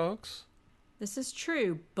fast, folks. This is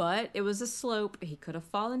true, but it was a slope. He could have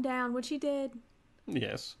fallen down, which he did.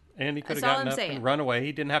 Yes, and he could have That's all gotten I'm up saying. and run away.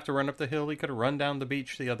 He didn't have to run up the hill. He could have run down the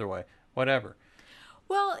beach the other way. Whatever.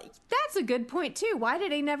 Well, that's a good point, too. Why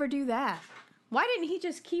did he never do that? Why didn't he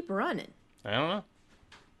just keep running? I don't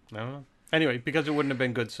know. Anyway, because it wouldn't have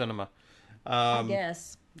been good cinema. I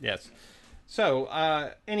guess. Yes. So,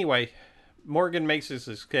 anyway, Morgan makes his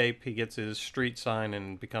escape. He gets his street sign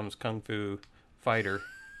and becomes Kung Fu fighter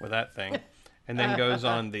with that thing. And then goes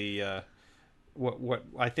on the, what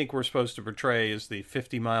I think we're supposed to portray is the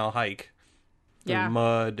 50-mile hike through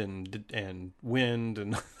mud and wind.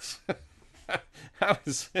 And I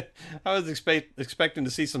was expecting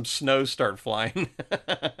to see some snow start flying.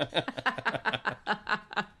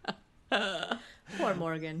 Poor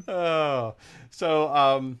Morgan. Oh,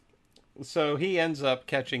 so he ends up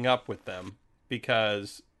catching up with them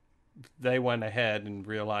because they went ahead and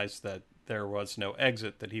realized that there was no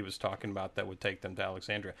exit that he was talking about that would take them to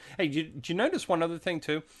Alexandria. Hey, did you notice one other thing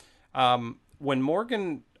too? When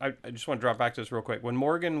Morgan, I just want to drop back to this real quick. When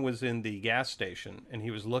Morgan was in the gas station and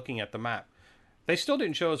he was looking at the map, they still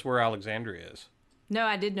didn't show us where Alexandria is. No,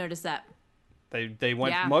 I did notice that. They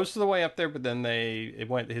went most of the way up there, but then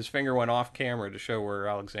his finger went off camera to show where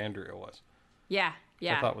Alexandria was. Yeah. Which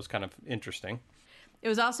I thought was kind of interesting. It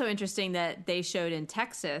was also interesting that they showed in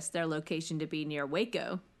Texas their location to be near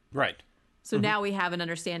Waco. Right. So now we have an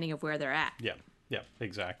understanding of where they're at. Yeah,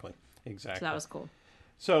 exactly. So that was cool.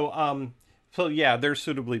 So yeah, they're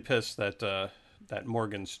suitably pissed that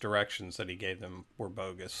Morgan's directions that he gave them were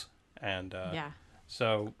bogus. And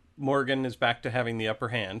so Morgan is back to having the upper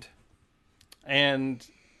hand. And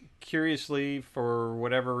curiously, for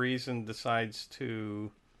whatever reason, decides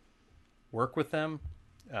to work with them.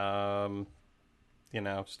 Still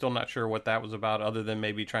not sure what that was about, other than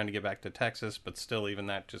maybe trying to get back to Texas, but still, even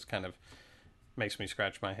that just kind of makes me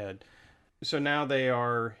scratch my head. So now they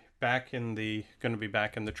are going to be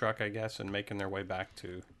back in the truck, I guess, and making their way back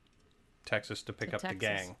to Texas to pick up the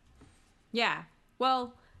gang. Yeah.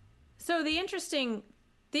 Well, so the interesting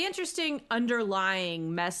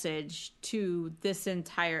underlying message to this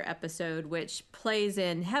entire episode, which plays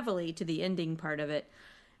in heavily to the ending part of it,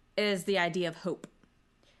 is the idea of hope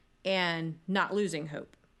and not losing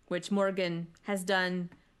hope, which Morgan has done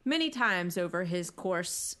many times over his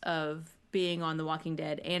course of being on The Walking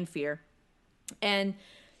Dead and Fear. And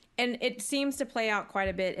it seems to play out quite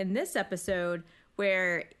a bit in this episode,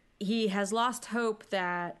 where he has lost hope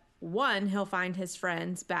that, one, he'll find his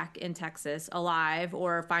friends back in Texas alive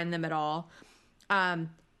or find them at all.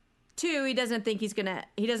 Two, he doesn't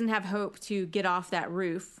have hope to get off that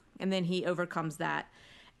roof, and then he overcomes that.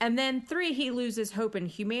 And then three, he loses hope in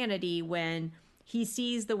humanity when he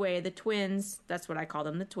sees the way the twins, that's what I call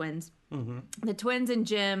them, the twins, the twins and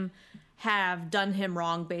Jim have done him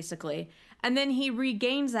wrong, basically. And then he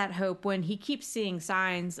regains that hope when he keeps seeing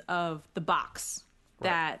signs of the box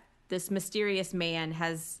that this mysterious man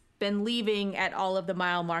has been leaving at all of the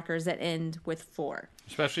mile markers that end with 4.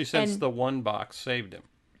 Especially since the one box saved him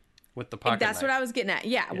with the pocket That's knife. what I was getting at.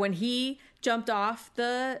 Yeah, when he jumped off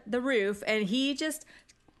the roof and he just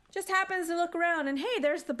happens to look around and, hey,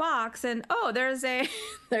 there's the box, and there's a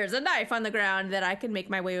knife on the ground that I can make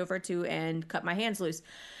my way over to and cut my hands loose.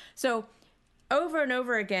 So over and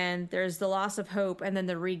over again, there's the loss of hope and then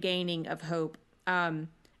the regaining of hope. And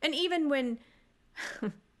even when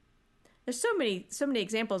there's so many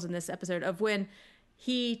examples in this episode of when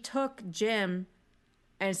he took Jim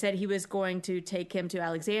and said he was going to take him to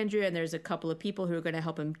Alexandria, and there's a couple of people who are going to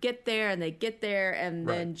help him get there, and they get there, and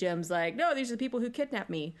then Jim's like, no, these are the people who kidnapped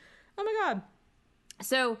me. Oh my God.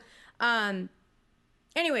 So,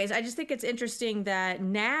 anyways, I just think it's interesting that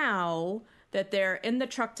now that they're in the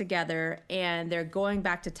truck together and they're going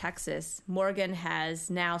back to Texas. Morgan has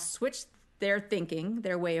now switched their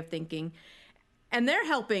way of thinking, and they're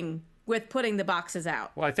helping with putting the boxes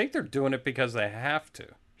out. Well, I think they're doing it because they have to.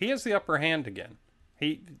 He has the upper hand again.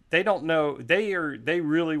 They don't know. They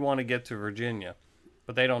really want to get to Virginia,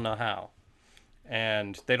 but they don't know how,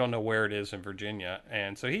 and they don't know where it is in Virginia,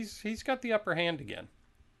 and so he's got the upper hand again.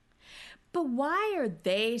 But why are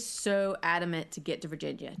they so adamant to get to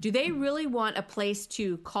Virginia? Do they really want a place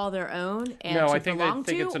to call their own and no, to I think belong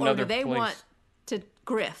they think to, it's another or do they place. want to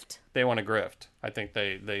grift? They want to grift. I think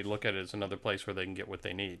they look at it as another place where they can get what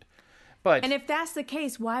they need. But and if that's the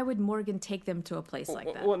case, why would Morgan take them to a place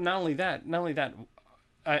like that? Well, not only that.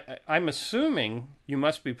 I'm assuming you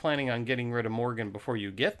must be planning on getting rid of Morgan before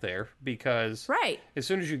you get there, because as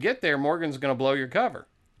soon as you get there, Morgan's going to blow your cover.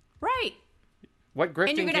 Right. What grifting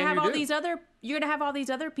and you're can gonna have you all do? you're gonna have all these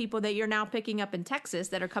other people that you're now picking up in Texas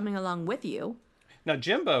that are coming along with you. Now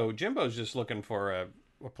Jimbo's just looking for a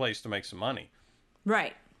place to make some money.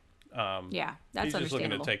 Right. Yeah, that's he's just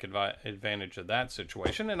looking to understandable. take advantage of that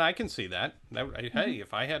situation, and I can see that. Hey,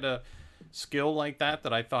 if I had a skill like that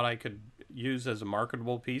I thought I could use as a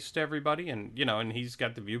marketable piece to everybody, and and he's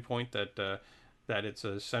got the viewpoint that it's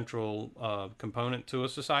a central component to a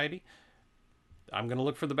society, I'm going to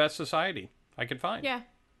look for the best society I could find. Yeah.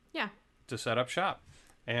 To set up shop,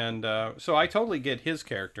 and so I totally get his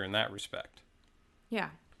character in that respect.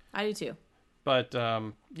 Yeah, I do too. But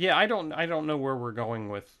I don't know where we're going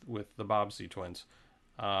with the Bobbsey twins.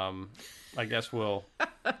 I guess we'll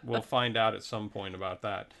find out at some point about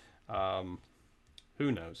that.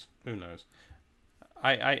 Who knows?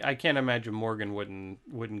 I can't imagine Morgan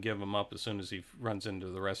wouldn't give him up as soon as he runs into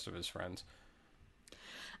the rest of his friends.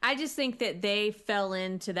 I just think that they fell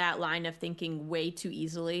into that line of thinking way too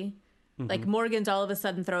easily. Like Morgan's all of a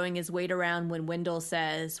sudden throwing his weight around when Wendell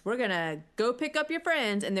says, we're going to go pick up your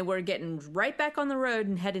friends. And then we're getting right back on the road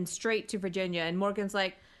and heading straight to Virginia. And Morgan's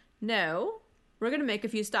like, no, we're going to make a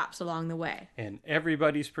few stops along the way. And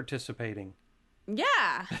everybody's participating.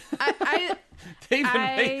 Yeah.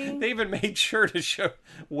 They even made sure to show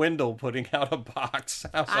Wendell putting out a box.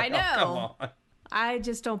 I know. Oh, come on. I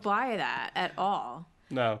just don't buy that at all.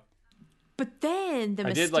 No. But then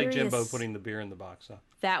I did like Jimbo putting the beer in the box, though.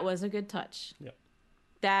 That was a good touch. Yep.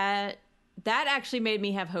 That actually made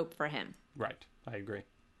me have hope for him. Right. I agree.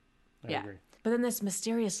 I agree. But then this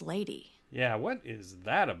mysterious lady. Yeah, what is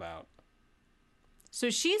that about?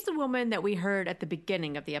 So she's the woman that we heard at the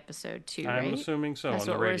beginning of the episode, too, right? I'm assuming so. That's on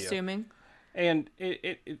the what radio. we're assuming. And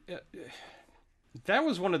that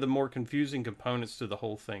was one of the more confusing components to the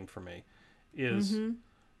whole thing for me.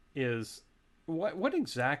 Is what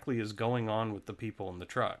exactly is going on with the people in the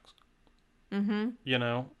trucks?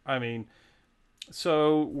 I mean,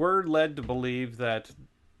 so we're led to believe that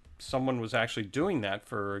someone was actually doing that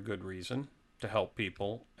for a good reason, to help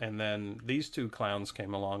people, and then these two clowns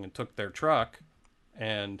came along and took their truck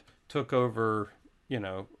and took over,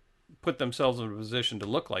 put themselves in a position to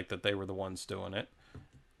look like that they were the ones doing it.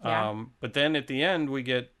 Yeah. But then at the end we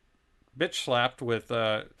get bitch slapped with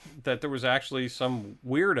that there was actually some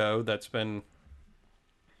weirdo that's been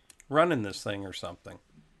running this thing or something.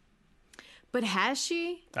 But has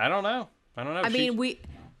she? I don't know. I mean,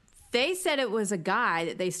 they said it was a guy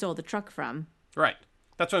that they stole the truck from. Right.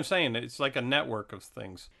 That's what I'm saying. It's like a network of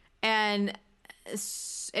things. And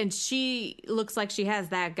she looks like she has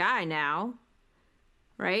that guy now,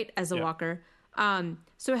 right? As a walker.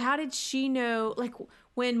 So how did she know, like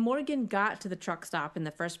when Morgan got to the truck stop in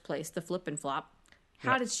the first place, the flip and flop,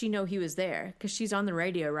 how did she know he was there? Because she's on the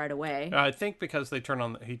radio right away. I think because he turned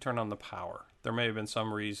on the power. There may have been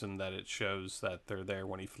some reason that it shows that they're there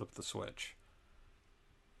when he flipped the switch.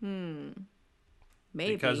 Maybe.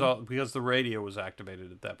 Because the radio was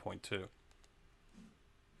activated at that point too.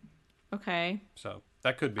 Okay. So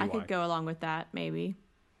that could be why. I could go along with that, maybe.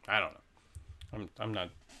 I don't know. I'm not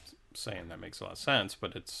saying that makes a lot of sense,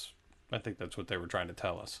 but I think that's what they were trying to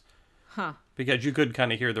tell us. Huh. Because you could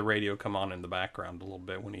kind of hear the radio come on in the background a little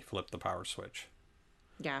bit when he flipped the power switch.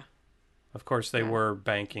 Yeah. Of course, they were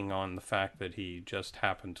banking on the fact that he just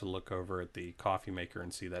happened to look over at the coffee maker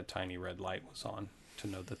and see that tiny red light was on to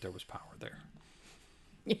know that there was power there.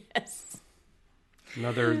 Yes.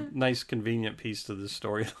 Another nice, convenient piece to this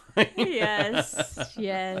storyline.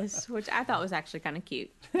 Yes. Which I thought was actually kind of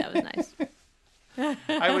cute. That was nice.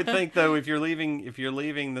 I would think though, if you're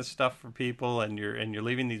leaving this stuff for people and you're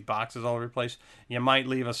leaving these boxes all over the place, you might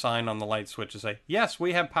leave a sign on the light switch to say, "Yes,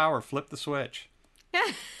 we have power. Flip the switch."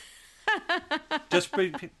 Just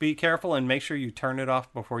be careful and make sure you turn it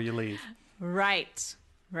off before you leave. Right.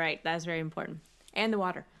 That's very important. And the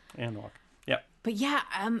water. And the water. Yep. But yeah,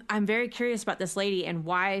 I'm very curious about this lady and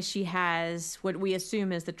why she has what we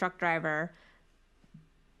assume is the truck driver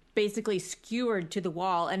basically skewered to the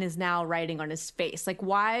wall and is now writing on his face. Like,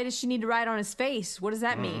 why does she need to write on his face? What does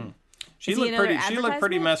that mean? She looked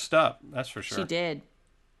pretty messed up. That's for sure.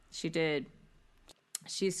 She did.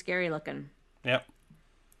 She's scary looking. Yep.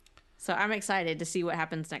 So I'm excited to see what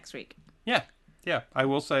happens next week. Yeah. I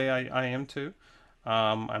will say I am too.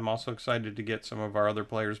 I'm also excited to get some of our other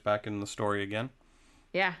players back in the story again.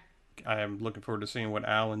 Yeah. I am looking forward to seeing what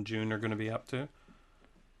Al and June are going to be up to.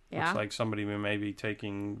 Yeah. Looks like somebody may be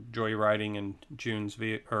taking joyriding in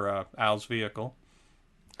Al's vehicle.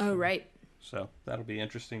 Oh, right. So that'll be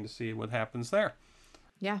interesting to see what happens there.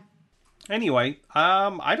 Yeah. Anyway,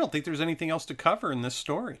 I don't think there's anything else to cover in this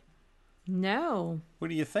story. No. What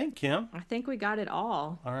do you think, Kim? I think we got it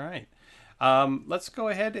all. All right. Let's go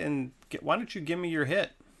ahead and why don't you give me your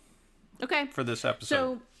hit? Okay. For this episode.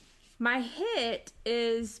 So my hit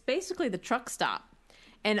is basically the truck stop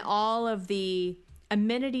and all of the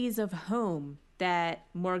amenities of home that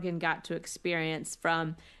Morgan got to experience,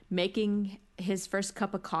 from making his first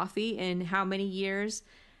cup of coffee in how many years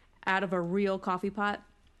out of a real coffee pot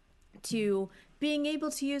to being able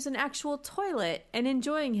to use an actual toilet and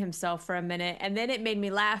enjoying himself for a minute. And then it made me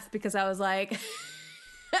laugh because I was like,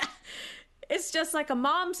 it's just like a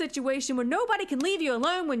mom situation where nobody can leave you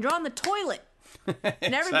alone when you're on the toilet.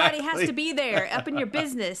 And everybody has to be there up in your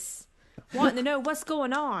business, wanting to know what's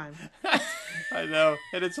going on. I know.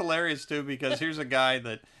 And it's hilarious, too, because here's a guy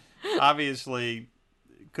that obviously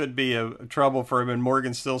could be a trouble for him, and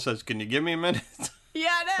Morgan still says, "Can you give me a minute?" Yeah,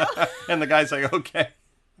 I know. And the guy's like, "Okay."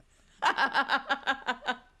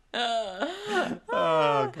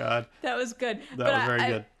 Oh, God. That was good. That was very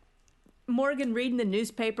good. Morgan reading the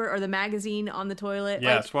newspaper or the magazine on the toilet.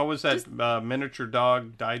 Yes. Like, what was that? Miniature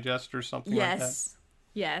Dog Digest or something like that?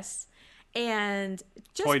 Yes. And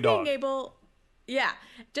just Toy being dog. able... Yeah.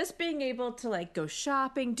 Just being able to, like, go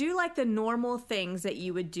shopping, do, like, the normal things that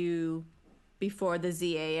you would do before the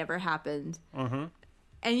ZA ever happened. Mm-hmm.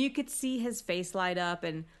 And you could see his face light up,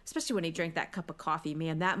 and especially when he drank that cup of coffee,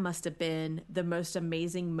 man, that must have been the most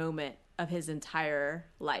amazing moment of his entire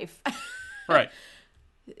life. Right.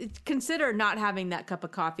 Consider not having that cup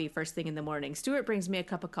of coffee first thing in the morning. Stuart brings me a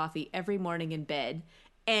cup of coffee every morning in bed,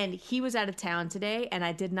 and he was out of town today, and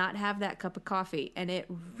I did not have that cup of coffee, and it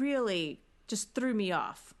really just threw me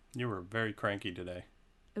off. You were very cranky today.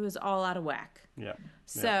 It was all out of whack. Yeah.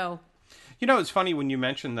 So... You know, it's funny when you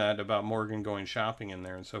mentioned that about Morgan going shopping in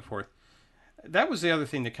there and so forth. That was the other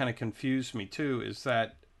thing that kind of confused me, too, is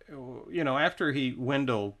that, you know, after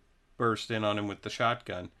Wendell burst in on him with the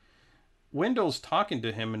shotgun, Wendell's talking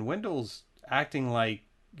to him, and Wendell's acting like,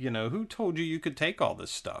 you know, who told you could take all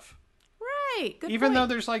this stuff? Right. Good Even point. though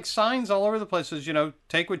there's, like, signs all over the place, you know,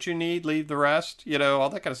 take what you need, leave the rest, you know, all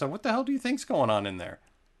that kind of stuff. What the hell do you think's going on in there?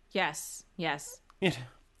 Yes. You know,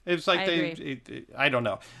 it's like I don't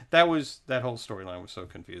know. That whole storyline was so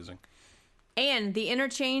confusing. And the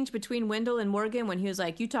interchange between Wendell and Morgan when he was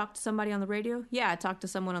like, "You talked to somebody on the radio?" "Yeah, I talked to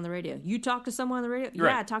someone on the radio." "You talked to someone on the radio?"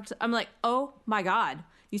 Right. "Yeah, I talked to..." I'm like, oh my God.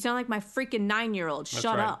 You sound like my freaking 9-year-old.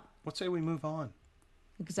 Shut up. What say we move on?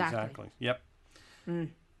 Exactly. Yep.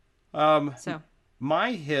 So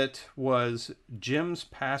my hit was Jim's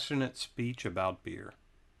passionate speech about beer.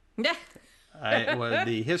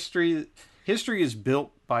 The history is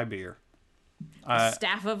built by beer. The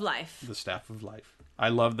staff of life. The staff of life. I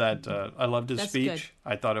love that. I loved his speech.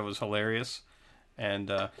 Good. I thought it was hilarious, and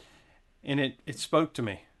it spoke to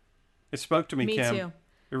me. It spoke to me, Kim. Me too.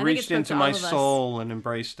 It reached into my soul and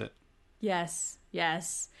embraced it. Yes.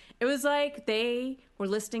 It was like they were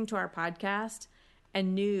listening to our podcast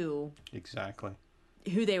and knew exactly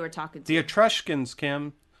who they were talking to. The Etruscans,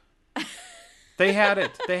 Kim. They had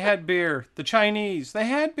it. They had beer. The Chinese, they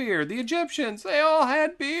had beer. The Egyptians, they all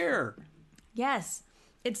had beer. Yes.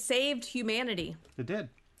 It saved humanity. It did.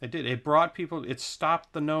 It brought people, it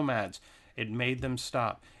stopped the nomads. It made them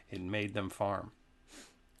stop. It made them farm.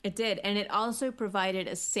 It did. And it also provided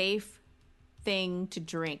a safe thing to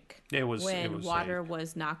drink. It was water safe.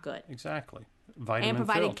 Was not good. Exactly. Vitamin and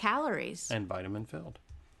provided filled. Calories. And vitamin filled.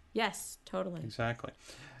 Yes, totally. Exactly.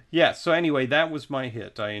 Yeah, so anyway, that was my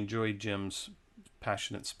hit. I enjoyed Jim's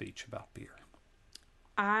passionate speech about beer.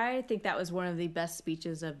 I think that was one of the best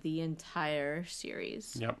speeches of the entire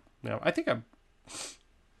series. Yep. I think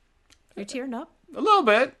You're tearing up? A little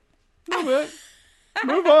bit.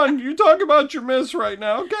 Move on. You talk about your miss right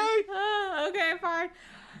now, okay? Okay, fine.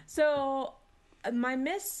 So, my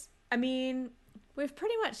miss, I mean, we've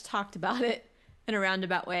pretty much talked about it in a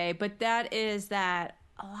roundabout way, but that is that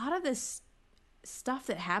a lot of this stuff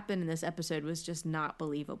that happened in this episode was just not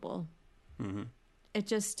believable. It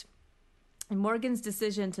just... Morgan's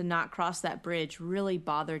decision to not cross that bridge really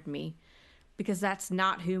bothered me because that's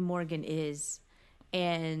not who Morgan is.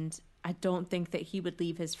 And I don't think that he would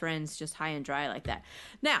leave his friends just high and dry like that.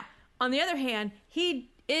 Now, on the other hand,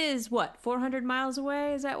 he is, 400 miles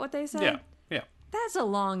away? Is that what they said? Yeah. That's a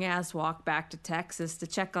long-ass walk back to Texas to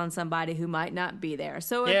check on somebody who might not be there.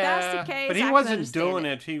 So if Yeah, that's the case, but he I can wasn't understand doing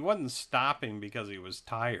it. He wasn't stopping because he was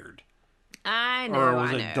tired. I know, Or it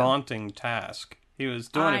was I a know. daunting task. He was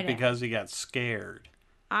doing it because he got scared.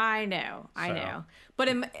 I know. But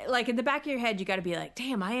in the back of your head, you got to be like,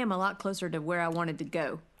 damn, I am a lot closer to where I wanted to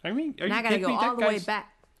go. I mean, and I got to go all the way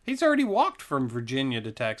back. He's already walked from Virginia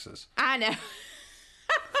to Texas. I know.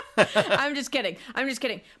 I'm just kidding.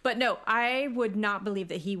 But no, I would not believe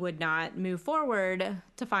that he would not move forward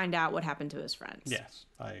to find out what happened to his friends. Yes.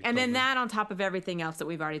 And then that on top of everything else that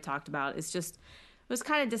we've already talked about, it was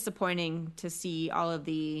kind of disappointing to see all of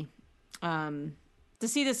the, to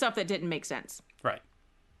see the stuff that didn't make sense. Right.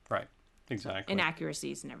 Exactly.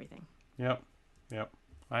 Inaccuracies and everything. Yep.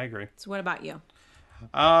 I agree. So what about you?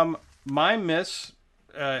 My miss,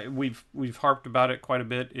 we've harped about it quite a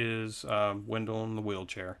bit, is Wendell in the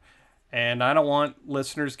wheelchair. And I don't want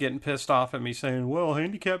listeners getting pissed off at me saying, well,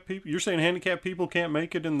 you're saying handicapped people can't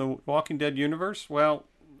make it in the Walking Dead universe? Well,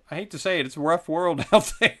 I hate to say it, it's a rough world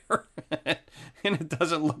out there. And it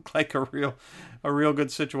doesn't look like a real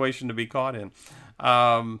good situation to be caught in.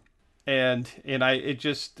 No,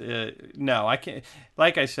 I can't.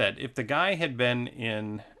 Like I said, if the guy had been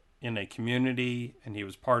in a community and he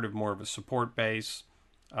was part of more of a support base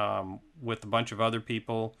with a bunch of other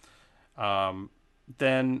people,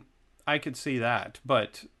 then I could see that.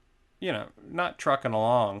 But, not trucking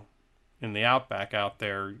along in the outback out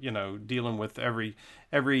there, dealing with every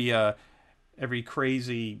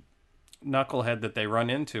crazy knucklehead that they run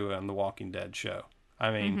into on the Walking Dead show.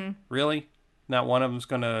 I mean, really? Not one of them's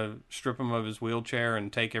going to strip him of his wheelchair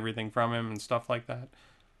and take everything from him and stuff like that?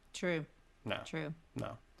 True. No. True.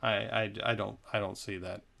 No. I don't see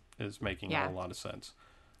that as making a whole lot of sense.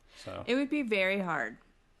 So it would be very hard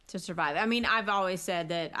to survive. I mean, I've always said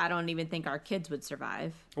that I don't even think our kids would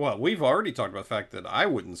survive. Well, we've already talked about the fact that I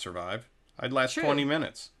wouldn't survive. I'd last 20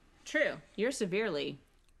 minutes. True. You're severely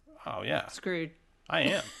screwed. I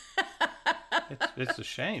am. It's a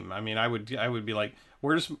shame. I mean, I would be like,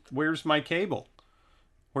 where's my cable?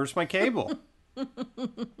 Where's my cable?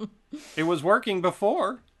 It was working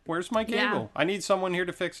before. Where's my cable? Yeah. I need someone here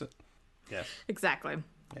to fix it. Yes. Exactly.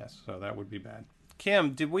 Yes, so that would be bad.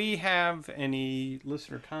 Kim, did we have any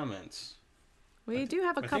listener comments? We do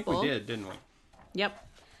have a couple. I think we did, didn't we? Yep.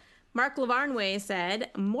 Mark Lavarnway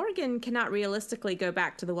said, Morgan cannot realistically go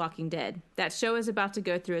back to The Walking Dead. That show is about to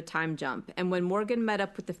go through a time jump, and when Morgan met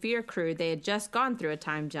up with the Fear crew, they had just gone through a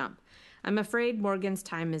time jump. I'm afraid Morgan's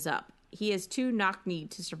time is up. He is too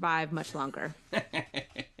knock-kneed to survive much longer.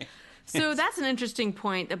 So that's an interesting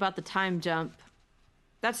point about the time jump.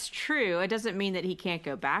 That's true. It doesn't mean that he can't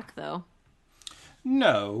go back, though.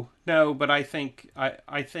 No, but I think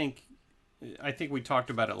we talked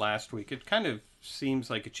about it last week. It kind of seems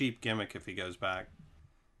like a cheap gimmick if he goes back,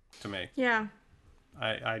 to me. Yeah.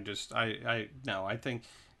 I think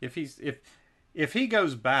if he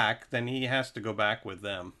goes back, then he has to go back with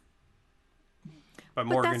them. But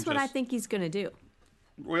Morgan that's what I think he's going to do.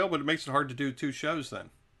 Well, but it makes it hard to do 2 shows then.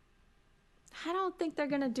 I don't think they're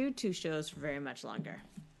going to do 2 shows for very much longer.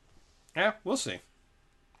 Yeah, we'll see.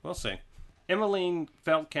 Emmeline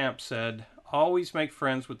Feldkamp said, always make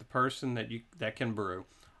friends with the person that can brew.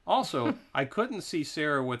 Also, I couldn't see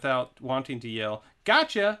Sarah without wanting to yell,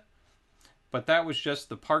 gotcha! But that was just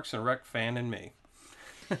the Parks and Rec fan in me.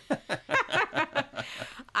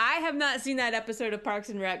 I have not seen that episode of Parks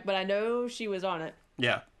and Rec, but I know she was on it.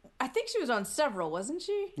 Yeah. I think she was on several, wasn't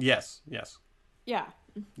she? Yes. Yeah.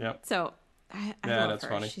 Yep. So, I love that's her.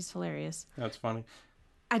 funny. She's hilarious. That's funny.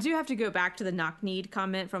 I do have to go back to the knock-kneed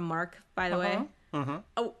comment from Mark, by the way. Mm-hmm.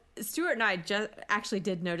 Oh, Stuart and I just actually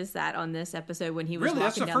did notice that on this episode when he was walking down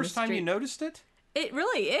the street. Really? That's the first time you noticed it? It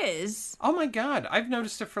really is. Oh my God. I've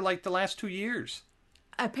noticed it for like the last 2 years.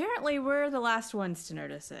 Apparently, we're the last ones to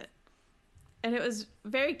notice it. And it was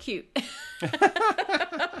very cute.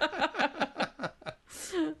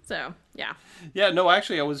 So, yeah. Yeah, no,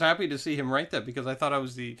 actually, I was happy to see him write that because I thought I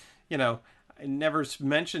was I never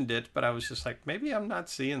mentioned it, but I was just like, maybe I'm not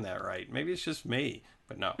seeing that right. Maybe it's just me.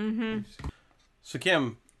 But no. Mm-hmm. So,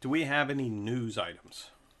 Kim, do we have any news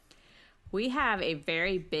items? We have a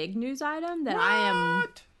very big news item that I am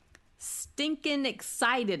stinking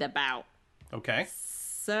excited about. Okay.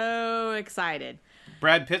 So excited.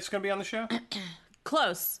 Brad Pitt's going to be on the show?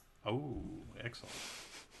 Close. Oh, excellent.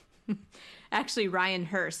 actually Ryan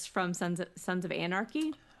Hurst from Sons of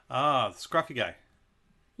Anarchy. Ah, the scruffy guy.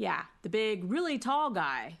 Yeah, the big, really tall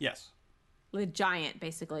guy. Yes. The giant,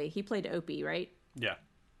 basically. He played Opie, right? Yeah.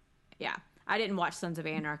 Yeah. I didn't watch Sons of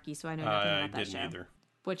Anarchy, so I know nothing about that show. I didn't either.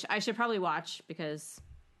 Which I should probably watch because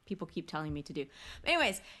people keep telling me to do. But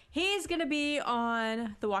anyways, he's going to be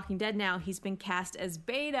on The Walking Dead now. He's been cast as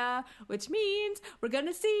Beta, which means we're going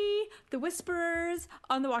to see the Whisperers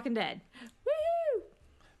on The Walking Dead. Woohoo!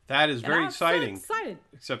 That is very exciting. So excited.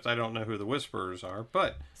 Except I don't know who the Whisperers are,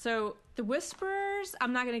 but... So, the Whisperers,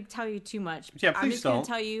 I'm not going to tell you too much. Yeah, please I'm just going don't.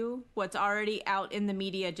 to tell you what's already out in the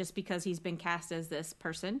media just because he's been cast as this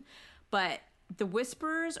person. But the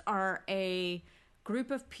Whisperers are a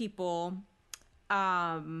group of people...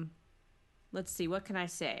 let's see, what can I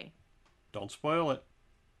say? Don't spoil it.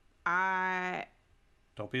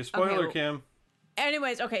 Don't be a spoiler, Kim.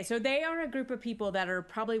 Anyways, okay, so they are a group of people that are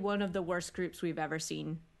probably one of the worst groups we've ever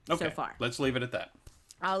seen so far. Let's leave it at that.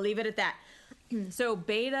 I'll leave it at that. So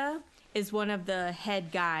Beta is one of the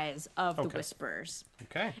head guys of the Whisperers.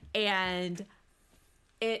 Okay. And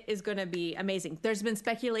it is going to be amazing. There's been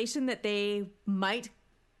speculation that they might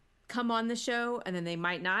come on the show and then they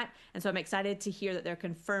might not. And so I'm excited to hear that they're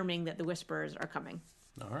confirming that the Whisperers are coming.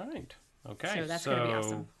 All right. Okay. So that's going to be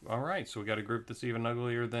awesome. All right. So we got a group that's even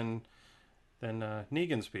uglier than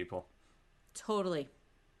Negan's people. Totally.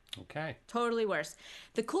 Okay. Totally worse.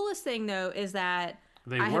 The coolest thing though is that Are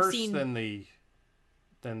they worse than the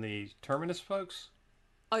Terminus folks?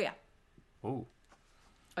 Oh yeah. Oh.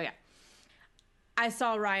 Oh yeah. I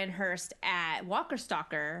saw Ryan Hurst at Walker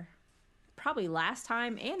Stalker probably last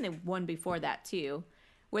time and the one before that too,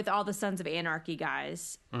 with all the Sons of Anarchy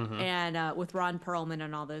guys and with Ron Perlman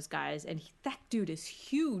and all those guys. And that dude is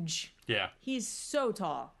huge. Yeah. He's so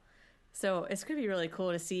tall. So it's going to be really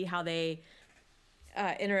cool to see how they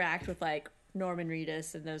interact with like Norman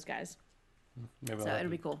Reedus and those guys. Maybe so it'll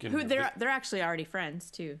be cool. Who they're actually already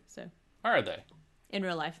friends too. So are they? In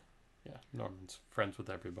real life. Yeah, Norman's friends with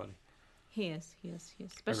everybody. He is.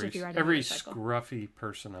 Especially if you ride a every motorcycle. scruffy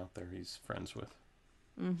person out there he's friends with.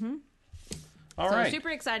 Mm-hmm. All right.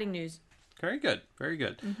 Super exciting news. Very good. Very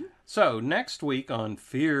good. Mm-hmm. So, next week on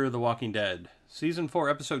Fear the Walking Dead, Season 4,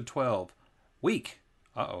 Episode 12, Week.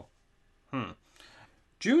 Uh-oh.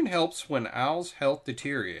 June helps when Al's health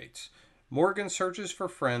deteriorates. Morgan searches for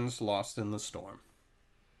friends lost in the storm.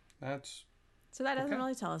 So that doesn't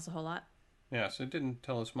really tell us a whole lot. Yes, it didn't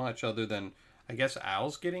tell us much other than, I guess,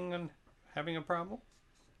 Al's having a problem.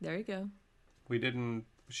 There you go.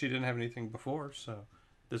 She didn't have anything before, so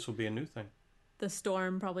this will be a new thing. The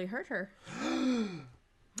storm probably hurt her.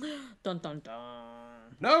 Dun dun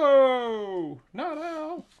dun. No! Not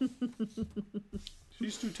Al!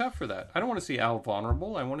 She's too tough for that. I don't want to see Al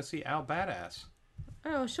vulnerable. I want to see Al badass.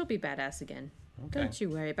 Oh, she'll be badass again. Okay. Don't you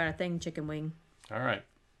worry about a thing, chicken wing. All right.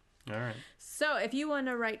 So if you want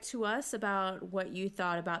to write to us about what you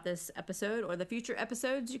thought about this episode or the future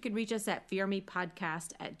episodes, you can reach us at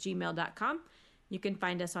fearmepodcast@gmail.com. You can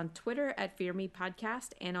find us on Twitter at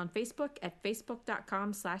fearmepodcast and on Facebook at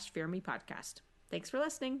facebook.com/fearmepodcast. Thanks for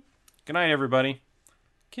listening. Good night, everybody.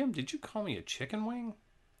 Kim, did you call me a chicken wing?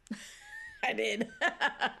 I did.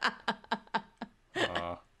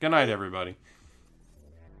 Good night, everybody.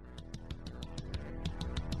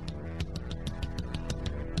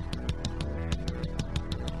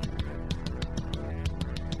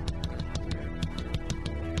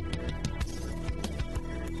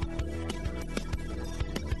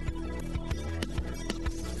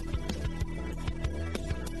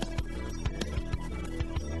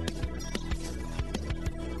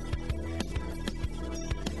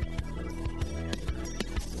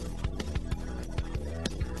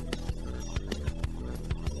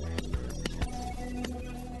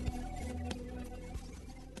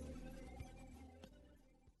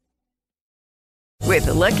 With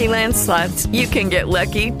the Lucky Land Slots, you can get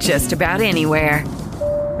lucky just about anywhere.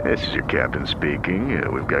 This is your captain speaking.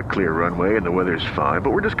 We've got clear runway and the weather's fine,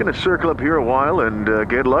 but we're just going to circle up here a while and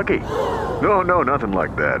get lucky. No, nothing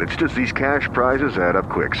like that. It's just these cash prizes add up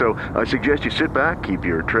quick. So I suggest you sit back, keep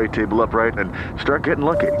your tray table upright, and start getting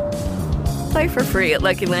lucky. Play for free at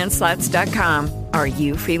LuckyLandSlots.com. Are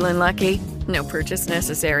you feeling lucky? No purchase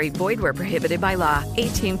necessary. Void where prohibited by law.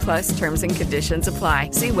 18+ terms and conditions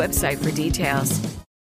apply. See website for details.